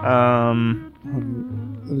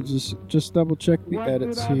 Just double check the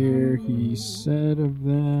edits here. He said of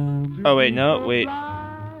them. Oh wait.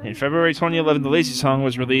 In February 2011, the Lazy Song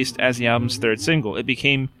was released as the album's 3rd single. It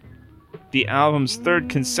became the album's 3rd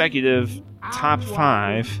consecutive top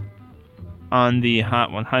 5 on the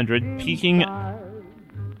Hot 100, peaking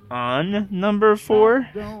on number 4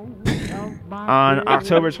 on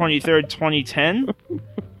October 23rd, 2010.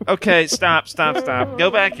 Okay, stop. Go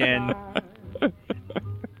back in.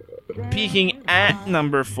 Peaking at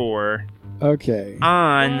number 4. Okay.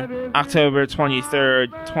 On October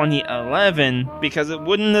 23rd, 2011, because it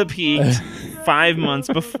wouldn't have peaked 5 months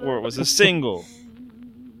before it was a single.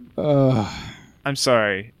 I'm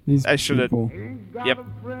sorry. I should have. Yep.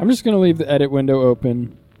 I'm just going to leave the edit window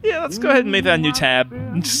open. Yeah, let's go ahead and make that a new tab.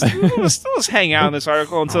 Let's hang out on this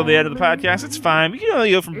article until the end of the podcast. It's fine. We can only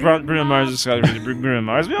go from Bruno Mars discography to Bruno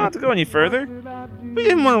Mars. We don't have to go any further. We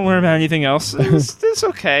didn't want to learn about anything else. It's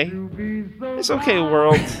okay. It's okay,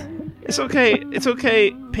 world. It's okay. It's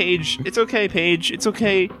okay, Page. It's okay, Page. It's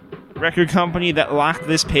okay, record company that locked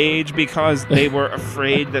this page because they were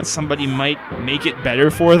afraid that somebody might make it better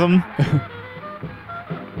for them.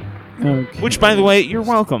 Okay. Which, by the way, you're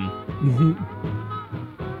welcome.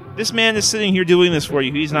 This man is sitting here doing this for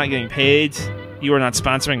you. He's not getting paid. You are not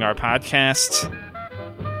sponsoring our podcast.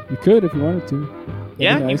 You could if you wanted to.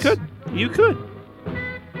 Yeah, nice. You could.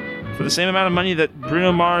 For the same amount of money that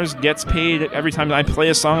Bruno Mars gets paid every time I play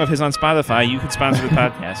a song of his on Spotify, you could sponsor the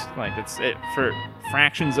podcast. Like, it's it for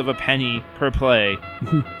fractions of a penny per play.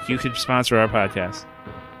 You could sponsor our podcast.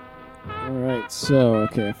 All right, so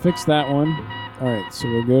okay, I fixed that one. All right, so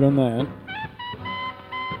we're good on that.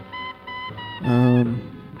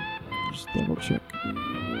 Just double check.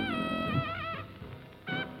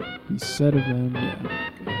 He said of them, yeah.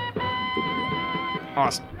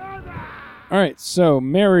 Awesome. All right, so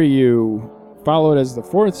 "Marry You" followed as the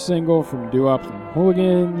fourth single from Doo-Wops and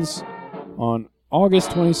Hooligans on August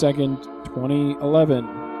 22nd, 2011.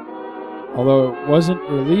 Although it wasn't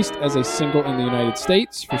released as a single in the United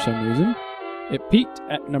States for some reason, it peaked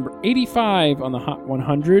at number 85 on the Hot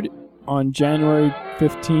 100 on January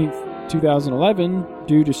 15th, 2011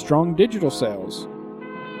 due to strong digital sales.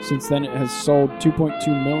 Since then, it has sold 2.2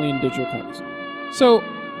 million digital copies. So,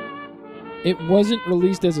 it wasn't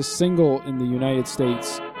released as a single in the United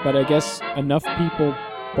States, but I guess enough people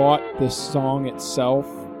bought the song itself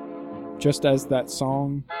just as that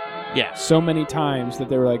song so many times that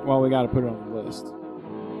they were like, well, we got to put it on the list.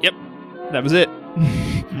 Yep. That was it.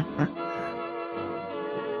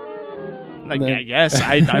 I guess.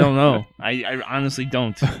 I don't know. I honestly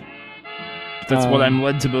don't. But that's what I'm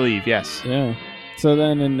led to believe, yes. Yeah. So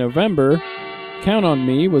then in November, "Count on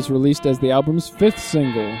Me" was released as the album's fifth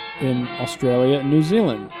single in Australia and New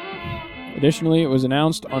Zealand. Additionally, it was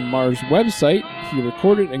announced on Mars' website he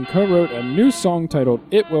recorded and co-wrote a new song titled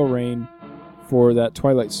 "It Will Rain" for that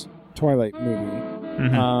Twilight movie.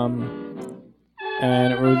 Mm-hmm.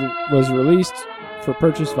 And it was released for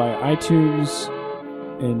purchase via iTunes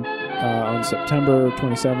on September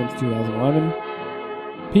 27th, 2011.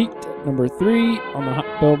 Peaked at number 3 on the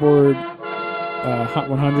Billboard Hot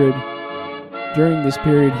 100. During this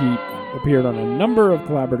period, he appeared on a number of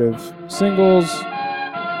collaborative singles,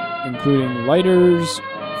 including "Lighters"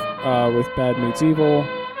 with Bad Meets Evil,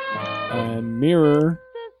 and "Mirror"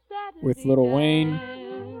 with Lil Wayne,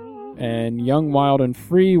 and "Young, Wild, and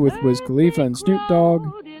Free" with Wiz Khalifa and Snoop Dogg.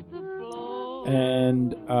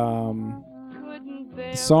 And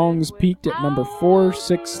the songs peaked at number 4,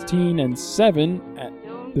 16, and 7 at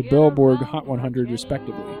the Billboard Hot 100,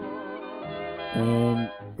 respectively. And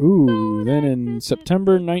then in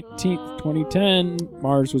September 19th, 2010,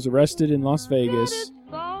 Mars was arrested in Las Vegas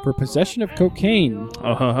for possession of cocaine.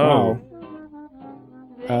 Wow.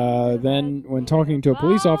 Then, when talking to a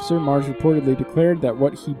police officer, Mars reportedly declared that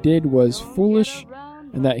what he did was foolish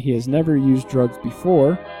and that he has never used drugs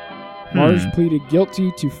before. Mars pleaded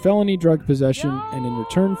guilty to felony drug possession, and in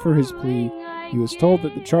return for his plea, he was told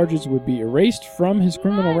that the charges would be erased from his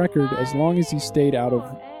criminal record as long as he stayed out of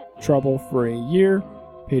trouble for a year,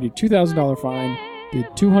 paid a $2,000 fine, did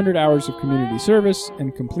 200 hours of community service,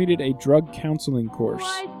 and completed a drug counseling course.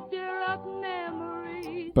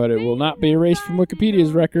 But it will not be erased from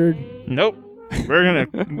Wikipedia's record. Nope. We're going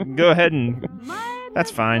to go ahead and...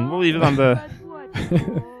 That's fine. We'll leave it on the...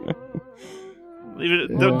 Leave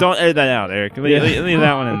it. Yeah. Don't edit that out, Eric. Leave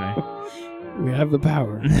that one in there. We have the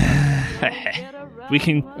power. We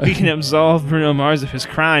can absolve Bruno Mars of his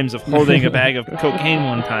crimes of holding a bag of cocaine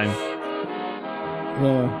one time.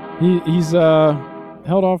 Yeah, he's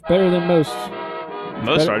held off better than most.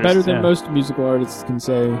 Artists, better than most musical artists can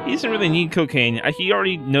say. He doesn't really need cocaine. He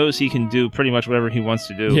already knows he can do pretty much whatever he wants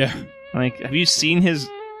to do. Yeah. Like, have you seen his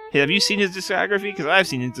discography? Because I've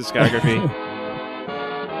seen his discography.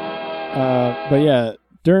 But yeah,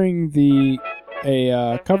 during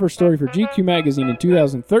a cover story for GQ magazine in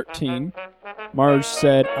 2013, Mars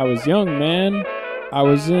said, "I was young, man. I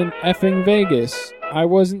was in effing Vegas. I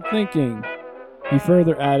wasn't thinking." He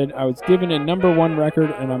further added, "I was given a #1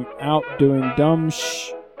 record and I'm out doing dumb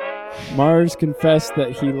shh." Mars confessed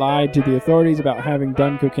that he lied to the authorities about having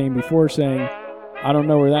done cocaine before, saying, "I don't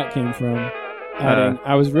know where that came from," adding,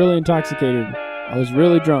 "I was really intoxicated. I was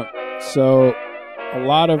really drunk. So a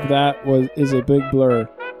lot of that is a big blur,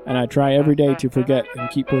 and I try every day to forget and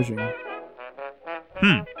keep pushing."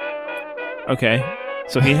 Okay.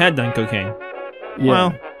 So he had done cocaine. Yeah.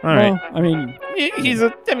 Well, all right. Well, I mean,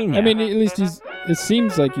 at least it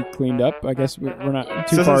seems like he cleaned up. I guess we're not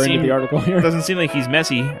too far into the article here. It doesn't seem like he's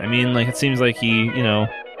messy. I mean, like, it seems like he,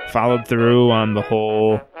 followed through on the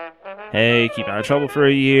whole, hey, keep out of trouble for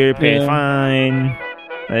a year, pay a fine.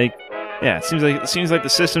 Like, yeah, it seems like the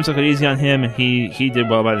system took it easy on him, and he did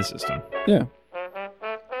well by the system. Yeah.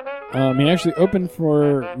 He actually opened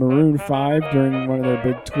for Maroon 5 during one of their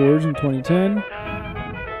big tours in 2010,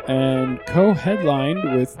 and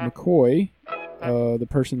co-headlined with McCoy, the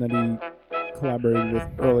person that he collaborated with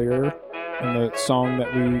earlier on the song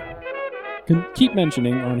that we can keep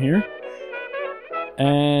mentioning on here.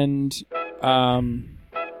 And won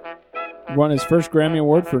his first Grammy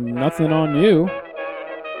Award for Nothing on You,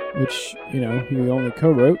 which, he only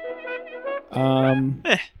co-wrote.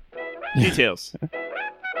 Details.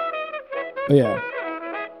 But yeah.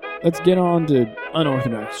 Let's get on to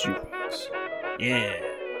Unorthodox Jukebox. Yeah.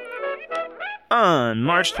 On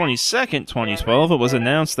March 22nd, 2012, it was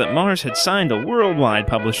announced that Mars had signed a worldwide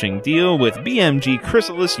publishing deal with BMG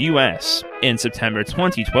Chrysalis US. In September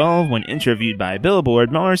 2012, when interviewed by Billboard,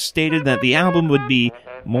 Mars stated that the album would be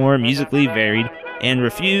more musically varied and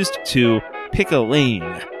refused to pick a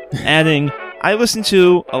lane, adding, "I listen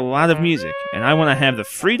to a lot of music, and I want to have the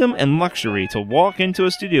freedom and luxury to walk into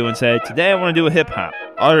a studio and say, today I want to do a hip-hop,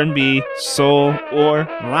 R&B, soul, or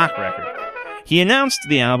rock record." He announced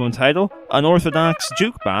the album title, Unorthodox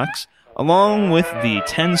Jukebox, along with the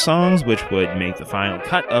 10 songs which would make the final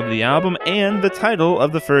cut of the album and the title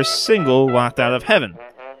of the first single, Locked Out of Heaven,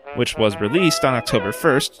 which was released on October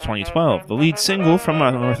 1st, 2012. The lead single from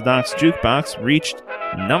Unorthodox Jukebox reached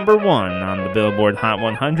number 1 on the Billboard Hot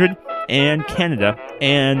 100 and Canada,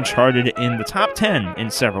 and charted in the top 10 in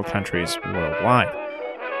several countries worldwide.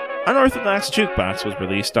 Unorthodox Jukebox was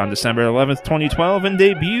released on December 11th, 2012, and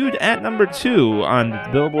debuted at number 2 on the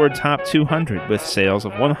Billboard Top 200 with sales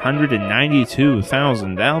of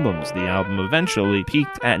 192,000 albums. The album eventually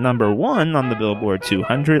peaked at number 1 on the Billboard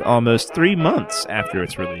 200 almost 3 months after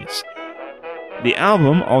its release. The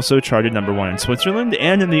album also charted number 1 in Switzerland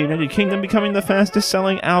and in the United Kingdom, becoming the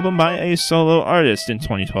fastest-selling album by a solo artist in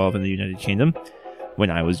 2012 in the United Kingdom. When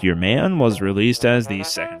I Was Your Man was released as the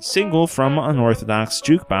second single from Unorthodox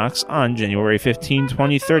Jukebox on January 15,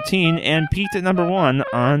 2013, and peaked at number 1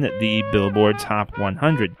 on the Billboard Top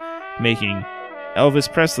 100, making Elvis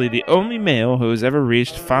Presley the only male who has ever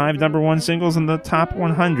reached 5 number 1 singles in the Top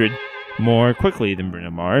 100 more quickly than Bruno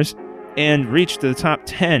Mars, and reached the top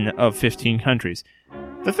 10 of 15 countries.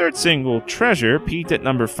 The third single, Treasure, peaked at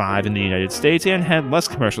number 5 in the United States and had less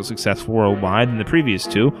commercial success worldwide than the previous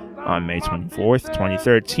two. On May 24th,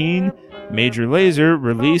 2013, Major Lazer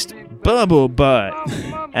released Bubble Butt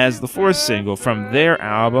as the fourth single from their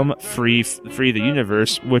album Free the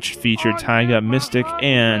Universe, which featured Tyga, Mystic,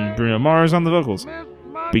 and Bruno Mars on the vocals,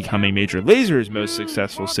 becoming Major Lazer's most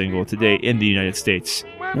successful single to date in the United States.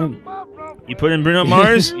 You put in Bruno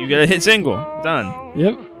Mars, you get a hit single. Done.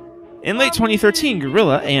 Yep. In late 2013,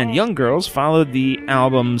 Gorilla and Young Girls followed the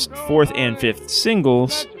album's fourth and fifth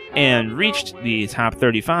singles and reached the top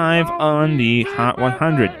 35 on the Hot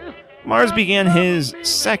 100. Mars began his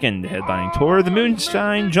second headlining tour, the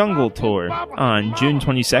Moonshine Jungle Tour, on June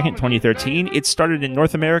 22, 2013. It started in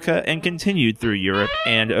North America and continued through Europe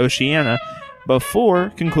and Oceania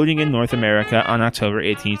before concluding in North America on October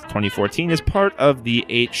 18, 2014, as part of the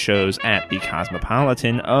 8 shows at the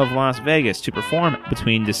Cosmopolitan of Las Vegas to perform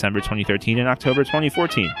between December 2013 and October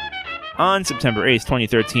 2014. On September 8,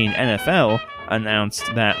 2013, NFL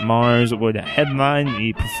announced that Mars would headline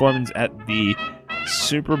the performance at the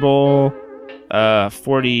Super Bowl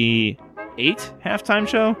 48 halftime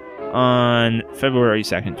show on February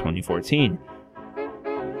 2nd, 2014.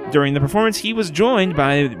 During the performance, he was joined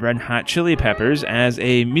by Red Hot Chili Peppers as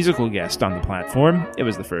a musical guest on the platform. It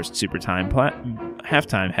was the first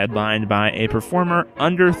halftime headlined by a performer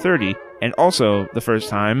under 30, and also the first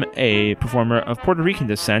time a performer of Puerto Rican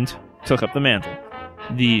descent took up the mantle.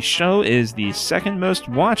 The show is the second most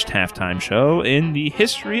watched halftime show in the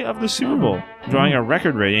history of the Super Bowl, drawing a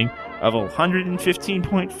record rating of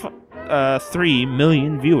 115.3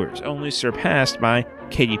 million viewers, only surpassed by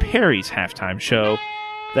Katy Perry's halftime show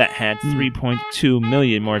that had 3.2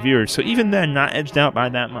 million more viewers. So even then, not edged out by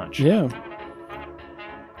that much. Yeah.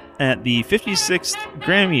 At the 56th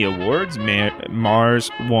Grammy Awards, Mars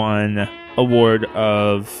won the award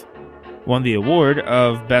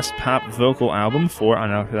of Best Pop Vocal Album for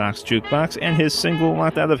Unorthodox Jukebox, and his single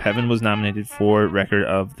Locked Out of Heaven was nominated for Record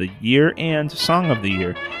of the Year and Song of the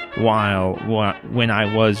Year, while When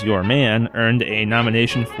I Was Your Man earned a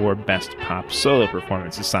nomination for Best Pop Solo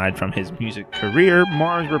Performance. Aside from his music career,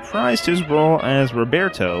 Mars reprised his role as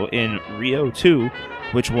Roberto in Rio 2,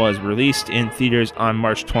 which was released in theaters on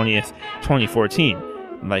March 20th, 2014.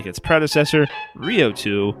 Like its predecessor, Rio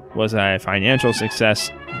 2 was a financial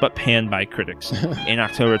success, but panned by critics. In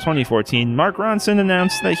October 2014, Mark Ronson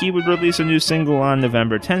announced that he would release a new single on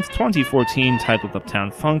November 10th, 2014, titled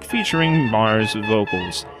Uptown Funk, featuring Mars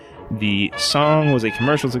vocals. The song was a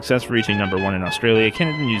commercial success, reaching number 1 in Australia,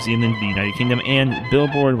 Canada, New Zealand, the United Kingdom, and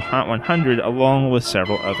Billboard Hot 100, along with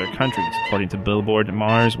several other countries. According to Billboard,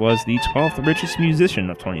 Mars was the 12th richest musician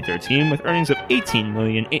of 2013, with earnings of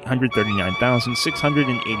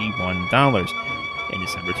 $18,839,681. In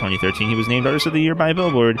December 2013, he was named Artist of the Year by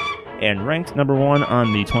Billboard, and ranked number 1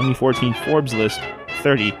 on the 2014 Forbes list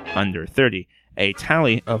 30 Under 30, a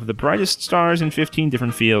tally of the brightest stars in 15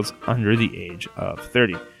 different fields under the age of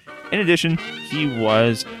 30. In addition, he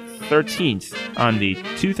was 13th on the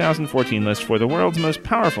 2014 list for the world's most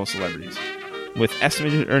powerful celebrities, with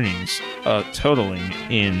estimated earnings totaling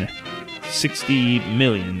in 60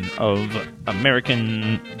 million of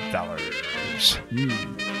American dollars.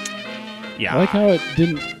 Yeah. I like how it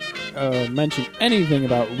didn't mention anything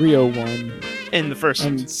about Rio 1. In the first.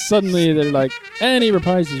 And suddenly they're like, and he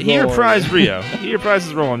reprised his role. He reprised Rio. He reprised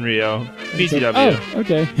his role in Rio. BTW. Oh,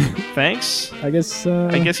 okay. Thanks. I guess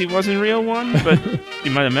he was in Rio 1, but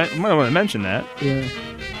you might want to mention that. Yeah.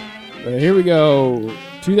 But here we go.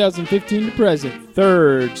 2015 to present,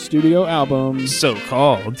 third studio album.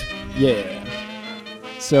 So-called. Yeah.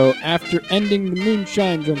 So after ending the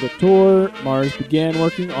Moonshine Jungle tour, Mars began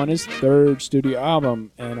working on his third studio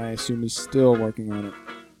album, and I assume he's still working on it.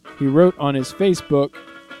 He wrote on his Facebook,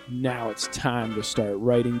 "Now it's time to start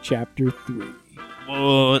writing chapter 3.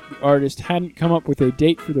 What? The artist hadn't come up with a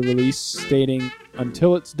date for the release, stating,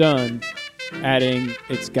 "Until it's done," adding,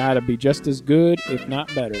 "It's gotta be just as good, if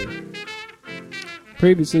not better."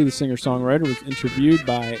 Previously, the singer-songwriter was interviewed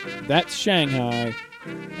by That's Shanghai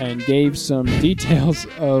and gave some details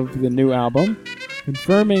of the new album,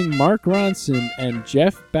 confirming Mark Ronson and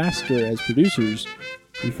Jeff Basker as producers.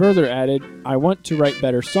 He further added, "I want to write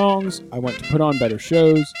better songs, I want to put on better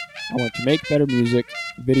shows, I want to make better music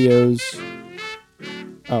videos."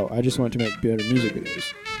 Oh, I just want to make better music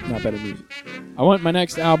videos, not better music. "I want my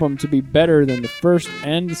next album to be better than the first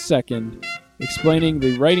and the second," explaining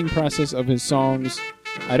the writing process of his songs.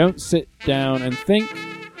 "I don't sit down and think,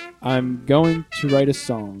 I'm going to write a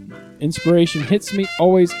song. Inspiration hits me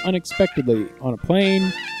always unexpectedly, on a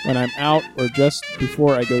plane, when I'm out, or just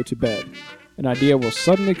before I go to bed. An idea will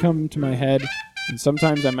suddenly come to my head, and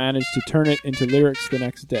sometimes I manage to turn it into lyrics the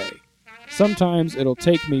next day. Sometimes it'll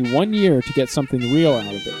take me 1 year to get something real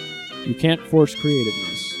out of it. You can't force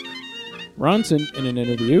creativeness." Ronson, in an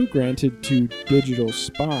interview granted to Digital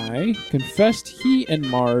Spy, confessed he and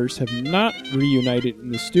Mars have not reunited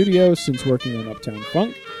in the studio since working on Uptown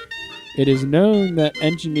Funk. It is known that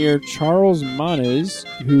engineer Charles Manes,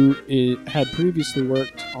 who had previously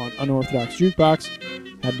worked on Unorthodox Jukebox,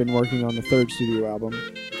 had been working on the third studio album.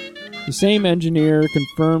 The same engineer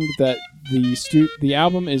confirmed that the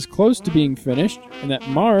album is close to being finished, and that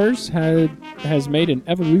Mars has made an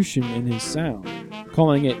evolution in his sound,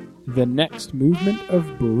 calling it the next movement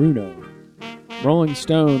of Bruno. Rolling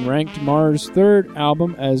Stone ranked Mars' third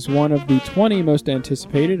album as one of the 20 most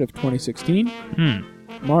anticipated of 2016.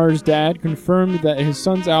 Mars' dad confirmed that his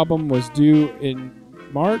son's album was due in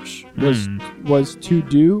March. Was to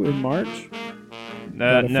due in March.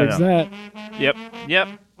 Gotta fix that. Yep.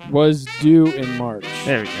 Was due in March.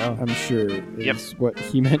 There we go. I'm sure is what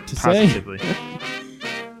he meant to say. Positively.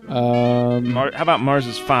 How about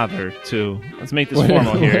Mars' father, too? Let's make this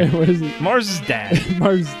formal here. What is it? Mars' dad.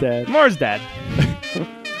 Mars' dad. Mars' dad.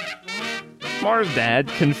 Mars' dad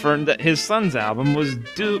confirmed that his son's album was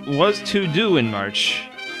to due in March.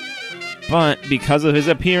 But because of his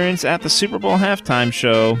appearance at the Super Bowl halftime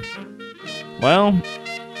show, well,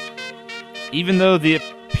 even though the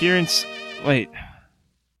appearance... Wait.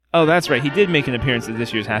 Oh, that's right. He did make an appearance at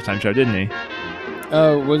this year's halftime show, didn't he?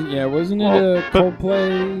 Wasn't it a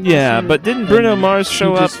Coldplay? Yeah, but didn't Bruno Mars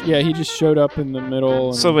show up? Yeah, he just showed up in the middle.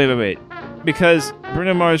 And... So wait. Because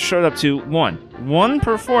Bruno Mars showed up to one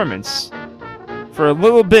performance for a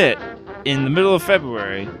little bit in the middle of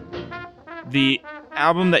February. The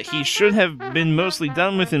album that he should have been mostly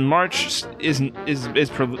done with in March is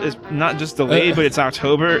not just delayed, but it's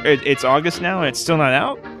October. It's August now, and it's still not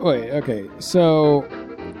out. Wait, okay. So,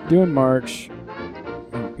 due in March,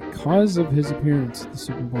 because of his appearance at the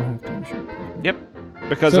Super Bowl halftime show. Yep.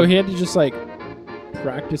 He had to just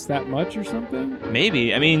practice that much or something?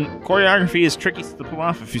 Maybe. I mean, choreography is tricky to pull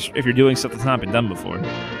off if you're doing stuff that's not been done before.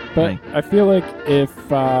 But I feel like if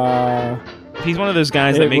he's one of those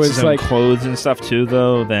guys that makes his own clothes and stuff too,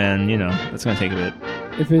 though, then, that's going to take a bit.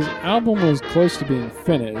 If his album was close to being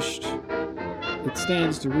finished, it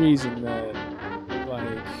stands to reason that,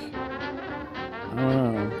 I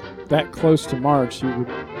don't know, that close to March, he would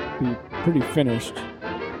be pretty finished.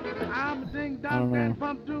 I don't know.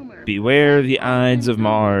 Beware the Ides of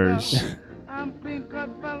Mars.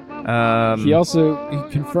 He also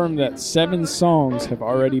confirmed that 7 songs have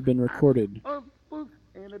already been recorded.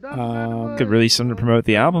 Could release them to promote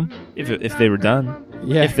the album if they were done.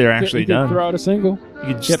 Yeah, if they're actually done. Throw out a single.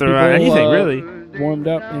 You could just throw out anything, really. Warmed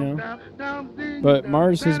up, But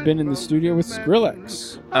Mars has been in the studio with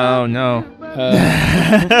Skrillex. Oh no!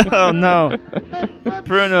 Oh no,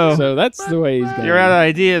 Bruno! So that's the way he's going. You're out of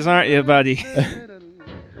ideas, aren't you, buddy?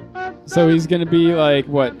 So he's going to be like,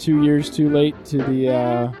 what, 2 years too late to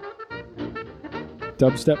the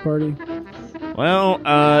dubstep party? Well,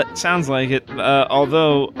 sounds like it.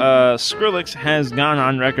 Although Skrillex has gone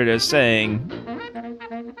on record as saying,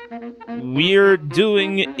 "We're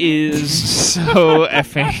doing is so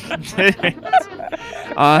effing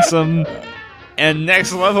awesome and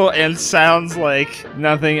next level and sounds like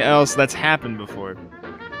nothing else that's happened before."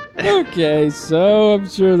 Okay, so I'm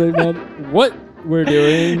sure they meant what we're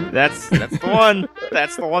doing. That's the one.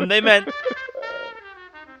 That's the one they meant.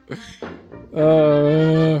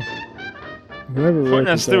 Whoever Putting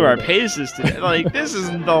us through article. our paces today. Like, this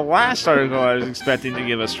isn't the last article I was expecting to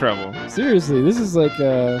give us trouble. Seriously, this is like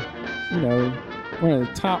one of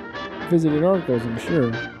the top visited articles, I'm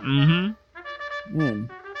sure. Mm-hmm. Man.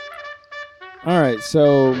 Alright,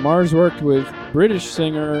 so Mars worked with British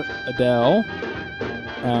singer Adele.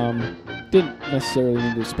 Didn't necessarily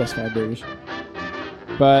need to specify British.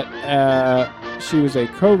 But she was a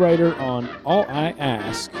co-writer on All I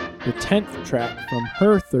Ask, the 10th track from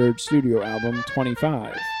her third studio album,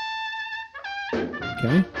 25.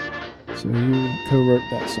 Okay. So you co-wrote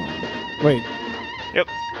that song. Wait. Yep.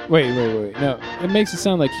 Wait. No, it makes it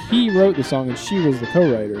sound like he wrote the song and she was the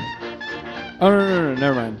co-writer. Oh, no,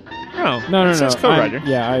 never mind. Oh, No. it says co-writer.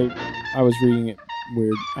 I was reading it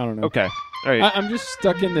weird. I don't know. Okay. All right. I'm just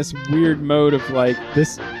stuck in this weird mode of like,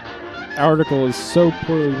 this article is so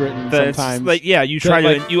poorly written sometimes. Like, yeah, you try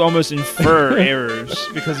to, you almost infer errors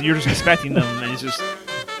because you're just expecting them, and it's just,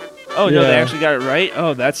 oh no, they actually got it right.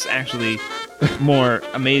 Oh, that's actually more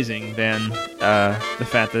amazing than the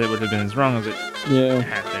fact that it would have been as wrong as it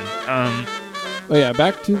had been. Oh yeah,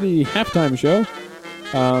 back to the halftime show.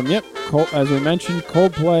 Yep, as we mentioned,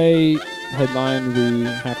 Coldplay headlined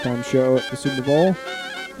the halftime show at the Super Bowl,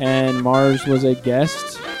 and Mars was a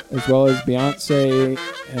guest, as well as Beyonce,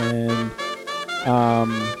 and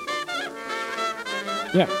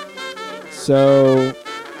yeah. So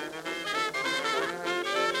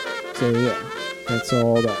yeah, that's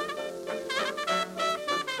all that.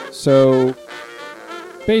 So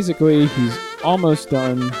basically, he's almost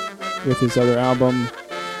done with his other album,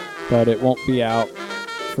 but it won't be out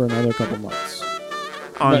for another couple months.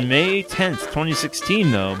 On May 10th,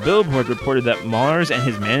 2016, though, Billboard reported that Mars and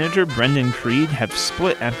his manager, Brendan Creed, have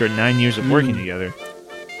split after 9 years of working together.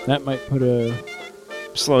 That might put a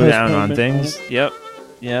slow down on things. Yep.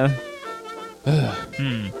 Yeah.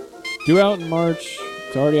 Due out in March.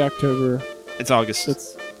 It's already October. It's August.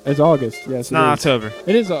 It's August. Yes, it's not October.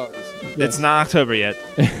 It is August. Yes. It's not October yet.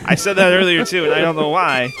 I said that earlier too, and I don't know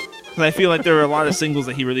why. Because I feel like there were a lot of singles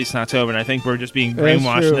that he released in October, and I think we're just being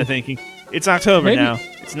brainwashed into thinking it's October now.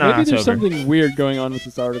 It's not October. Maybe there's something weird going on with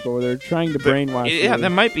this article where they're trying to brainwash. Yeah,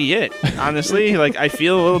 that might be it. Honestly, like, I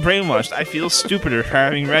feel a little brainwashed. I feel stupider for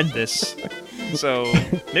having read this. So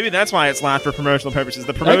maybe that's why it's laughed for promotional purposes.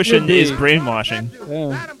 The promotion is brainwashing.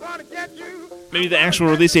 Yeah. Maybe the actual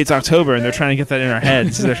release date's October, and they're trying to get that in our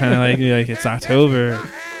heads. They're trying to be like, it's October.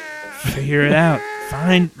 Figure it out.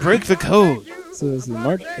 Break the code. So this is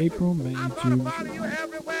March, April, May, June, July.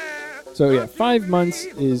 So yeah, 5 months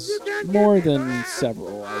is more than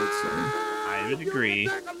several, I would say. I would agree.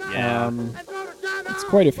 Yeah. It's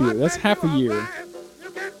quite a few. That's half a year.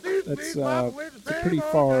 That's a pretty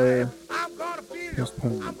far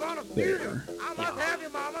postponement there. Yeah.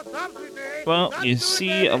 Well, you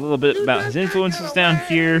see a little bit about his influences down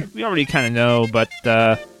here. We already kind of know, but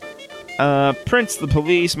Prince, The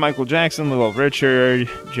Police, Michael Jackson, Little Richard,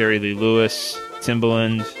 Jerry Lee Lewis,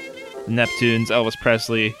 Timbaland, the Neptunes, Elvis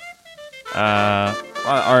Presley, a lot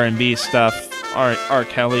of R&B stuff, R.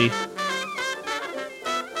 Kelly,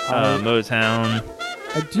 Motown.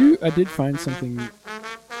 I did find something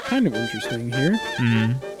kind of interesting here.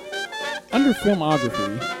 Mm-hmm. Under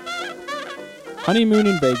filmography, Honeymoon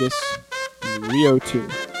in Vegas, Rio 2.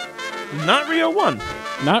 Not Rio 1.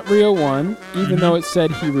 Not Rio 1, even though it said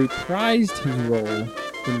he reprised his role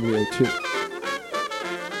in Rio 2.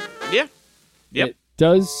 Yeah. Yep.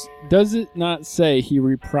 Does it not say he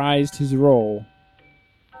reprised his role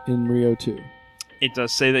in Rio 2? It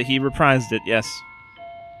does say that he reprised it, yes.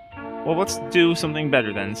 Well, let's do something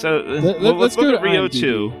better then. So let's look at Rio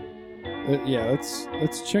 2. Yeah,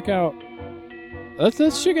 let's check out.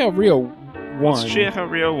 Let's check out Rio 1. Let's check out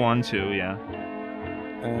Rio 1 too. Yeah.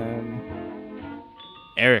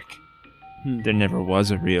 Eric, there never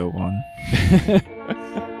was a Rio 1.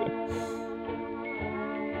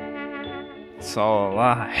 It's all a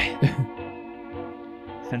lie.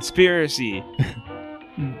 Conspiracy.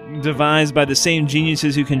 devised by the same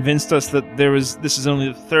geniuses who convinced us that this is only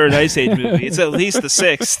the third Ice Age movie. It's at least the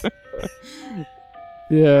sixth.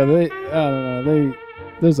 Yeah, I don't know.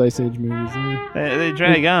 Those Ice Age movies, they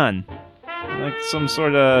drag on. Like some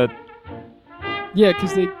sort of... Yeah,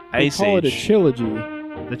 because they call it a trilogy.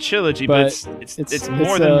 The trilogy, but it's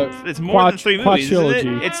more than 3 movies, isn't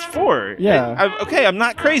it? It's 4. Yeah. I'm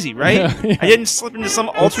not crazy, right? Yeah. I didn't slip into some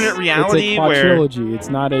alternate reality it's a quadrilogy. It's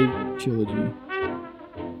not a trilogy.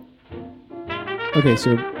 Okay,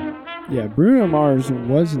 so yeah, Bruno Mars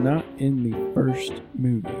was not in the first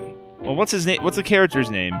movie. Well, what's his name? What's the character's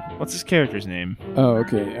name? What's his character's name? Oh,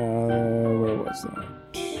 okay. Where was that?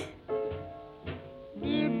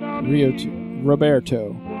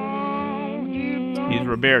 Roberto. He's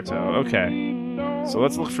Roberto. Okay. So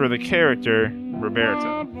let's look for the character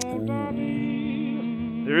Roberto.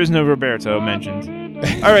 There is no Roberto mentioned.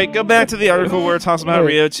 All right, go back to the article where it talks about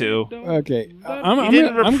Rio 2. Okay. He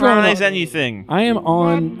didn't reprise anything. I am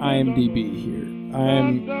on IMDb here.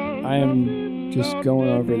 I am just going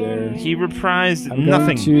over there. He reprised I'm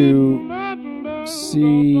nothing. Going to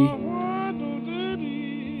see.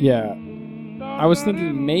 Yeah. I was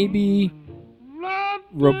thinking maybe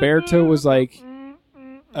Roberto was like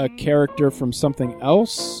a character from something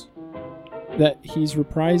else that he's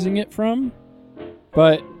reprising it from,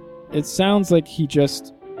 but it sounds like he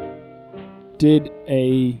just did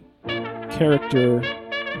a character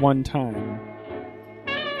one time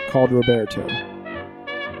called Roberto.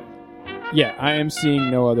 Yeah, I am seeing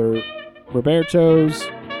no other Robertos,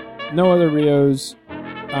 no other Rios.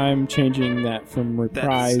 I'm changing that from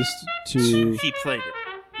reprised to... He played it.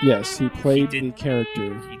 Yes, he played the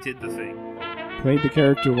character. He did the thing. Played the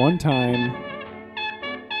character one time.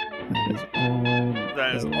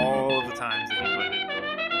 That is all of the times that he played it.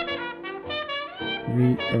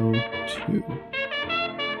 302.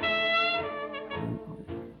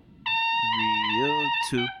 Rio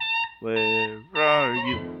 2, where are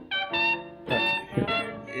you? Okay, here we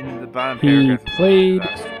go. In the bottom paragraph. He played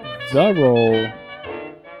the role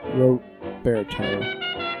Roberto.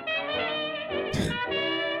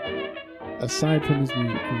 Aside from his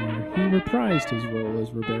music career, he reprised his role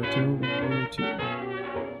as Roberto in Rio 2,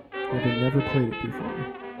 having never played it before,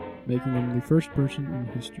 making him the first person in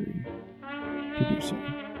history to do so.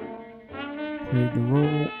 Played the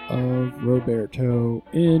role of Roberto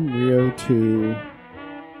in Rio 2.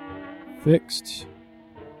 Fixed.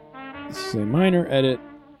 This is a minor edit.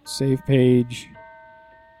 Save page.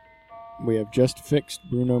 We have just fixed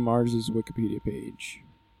Bruno Mars's Wikipedia page.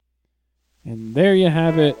 And there you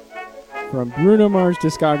have it. From Bruno Mars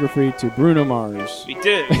discography to Bruno Mars. We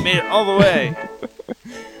did it. We made it all the way.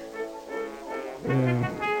 Yeah.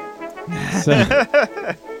 So,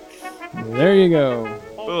 there you go.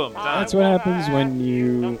 Boom. Done. That's what happens when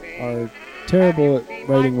you are terrible at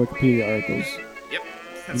writing Wikipedia articles. Yep.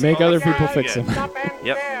 You make other people fix them.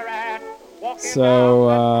 Yep. So,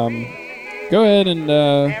 go ahead and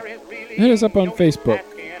hit us up on Facebook.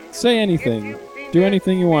 Say anything. Do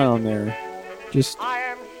anything you want on there. Just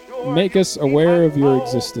make us aware of your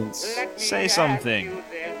existence. Say something.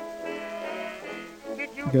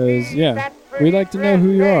 Because, yeah, we like to know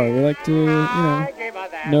who you are. We like to,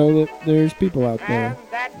 know that there's people out there.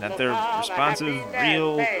 That they're responsive,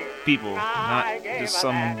 real people, not just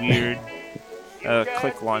some weird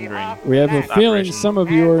click laundering. We have a feeling some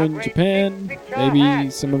of you are in Japan.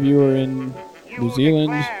 Maybe some of you are in New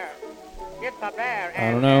Zealand. I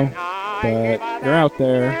don't know. But you're out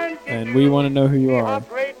there, and we want to know who you are.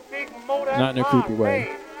 Not in a creepy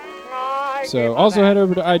way. So also head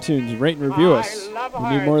over to iTunes and rate and review us. We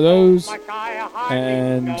need more of those.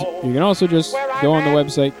 And you can also just go on the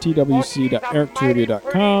website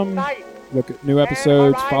twc.ericturubia.com, look at new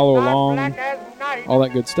episodes, follow along, all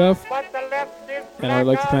that good stuff. And I'd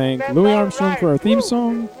like to thank Louis Armstrong for our theme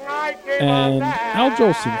song and Al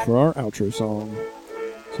Jolson for our outro song.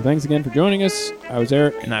 So thanks again for joining us. I was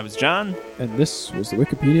Eric. And I was John. And this was the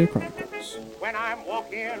Wikipedia Chronicles. When I'm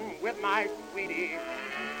walking with my sweetie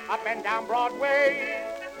up and down Broadway,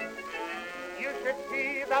 you should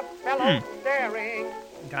see the fellow staring.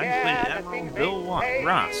 The guy who played Admiral Bill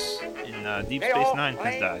Ross in Deep Space Nine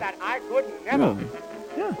has died. That I could never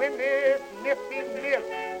Yeah. win this nifty miss.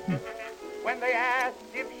 When they asked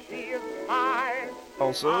if she is mine.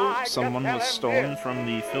 Also, someone was stolen from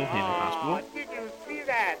the Philhaven Hospital. Did you see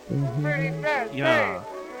that? Pretty fast. Yeah.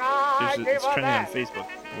 It's trending on Facebook.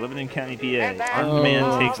 Lebanon County, PA. Armed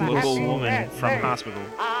man takes local woman from hospital.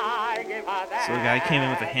 So the guy came in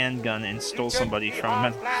with a handgun and stole somebody from a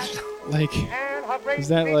mental hospital. Like, is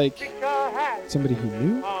that like somebody he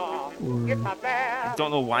knew? Or... I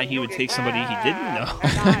don't know why he would take somebody he didn't know.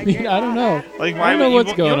 I mean, I don't know. Like, why I don't know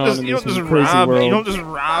what's going on in this crazy world. You don't just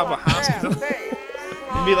rob a hospital.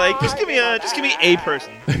 And be like, just give me a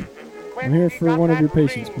person. I'm here for one of your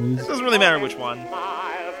patients, please. It doesn't really matter which one.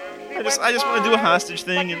 I just want to do a hostage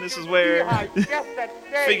thing, and this is where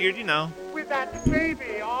figured,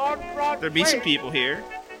 there'd be some people here.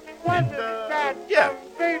 And, yeah.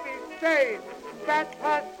 That's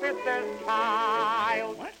her sister's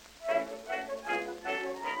child. What?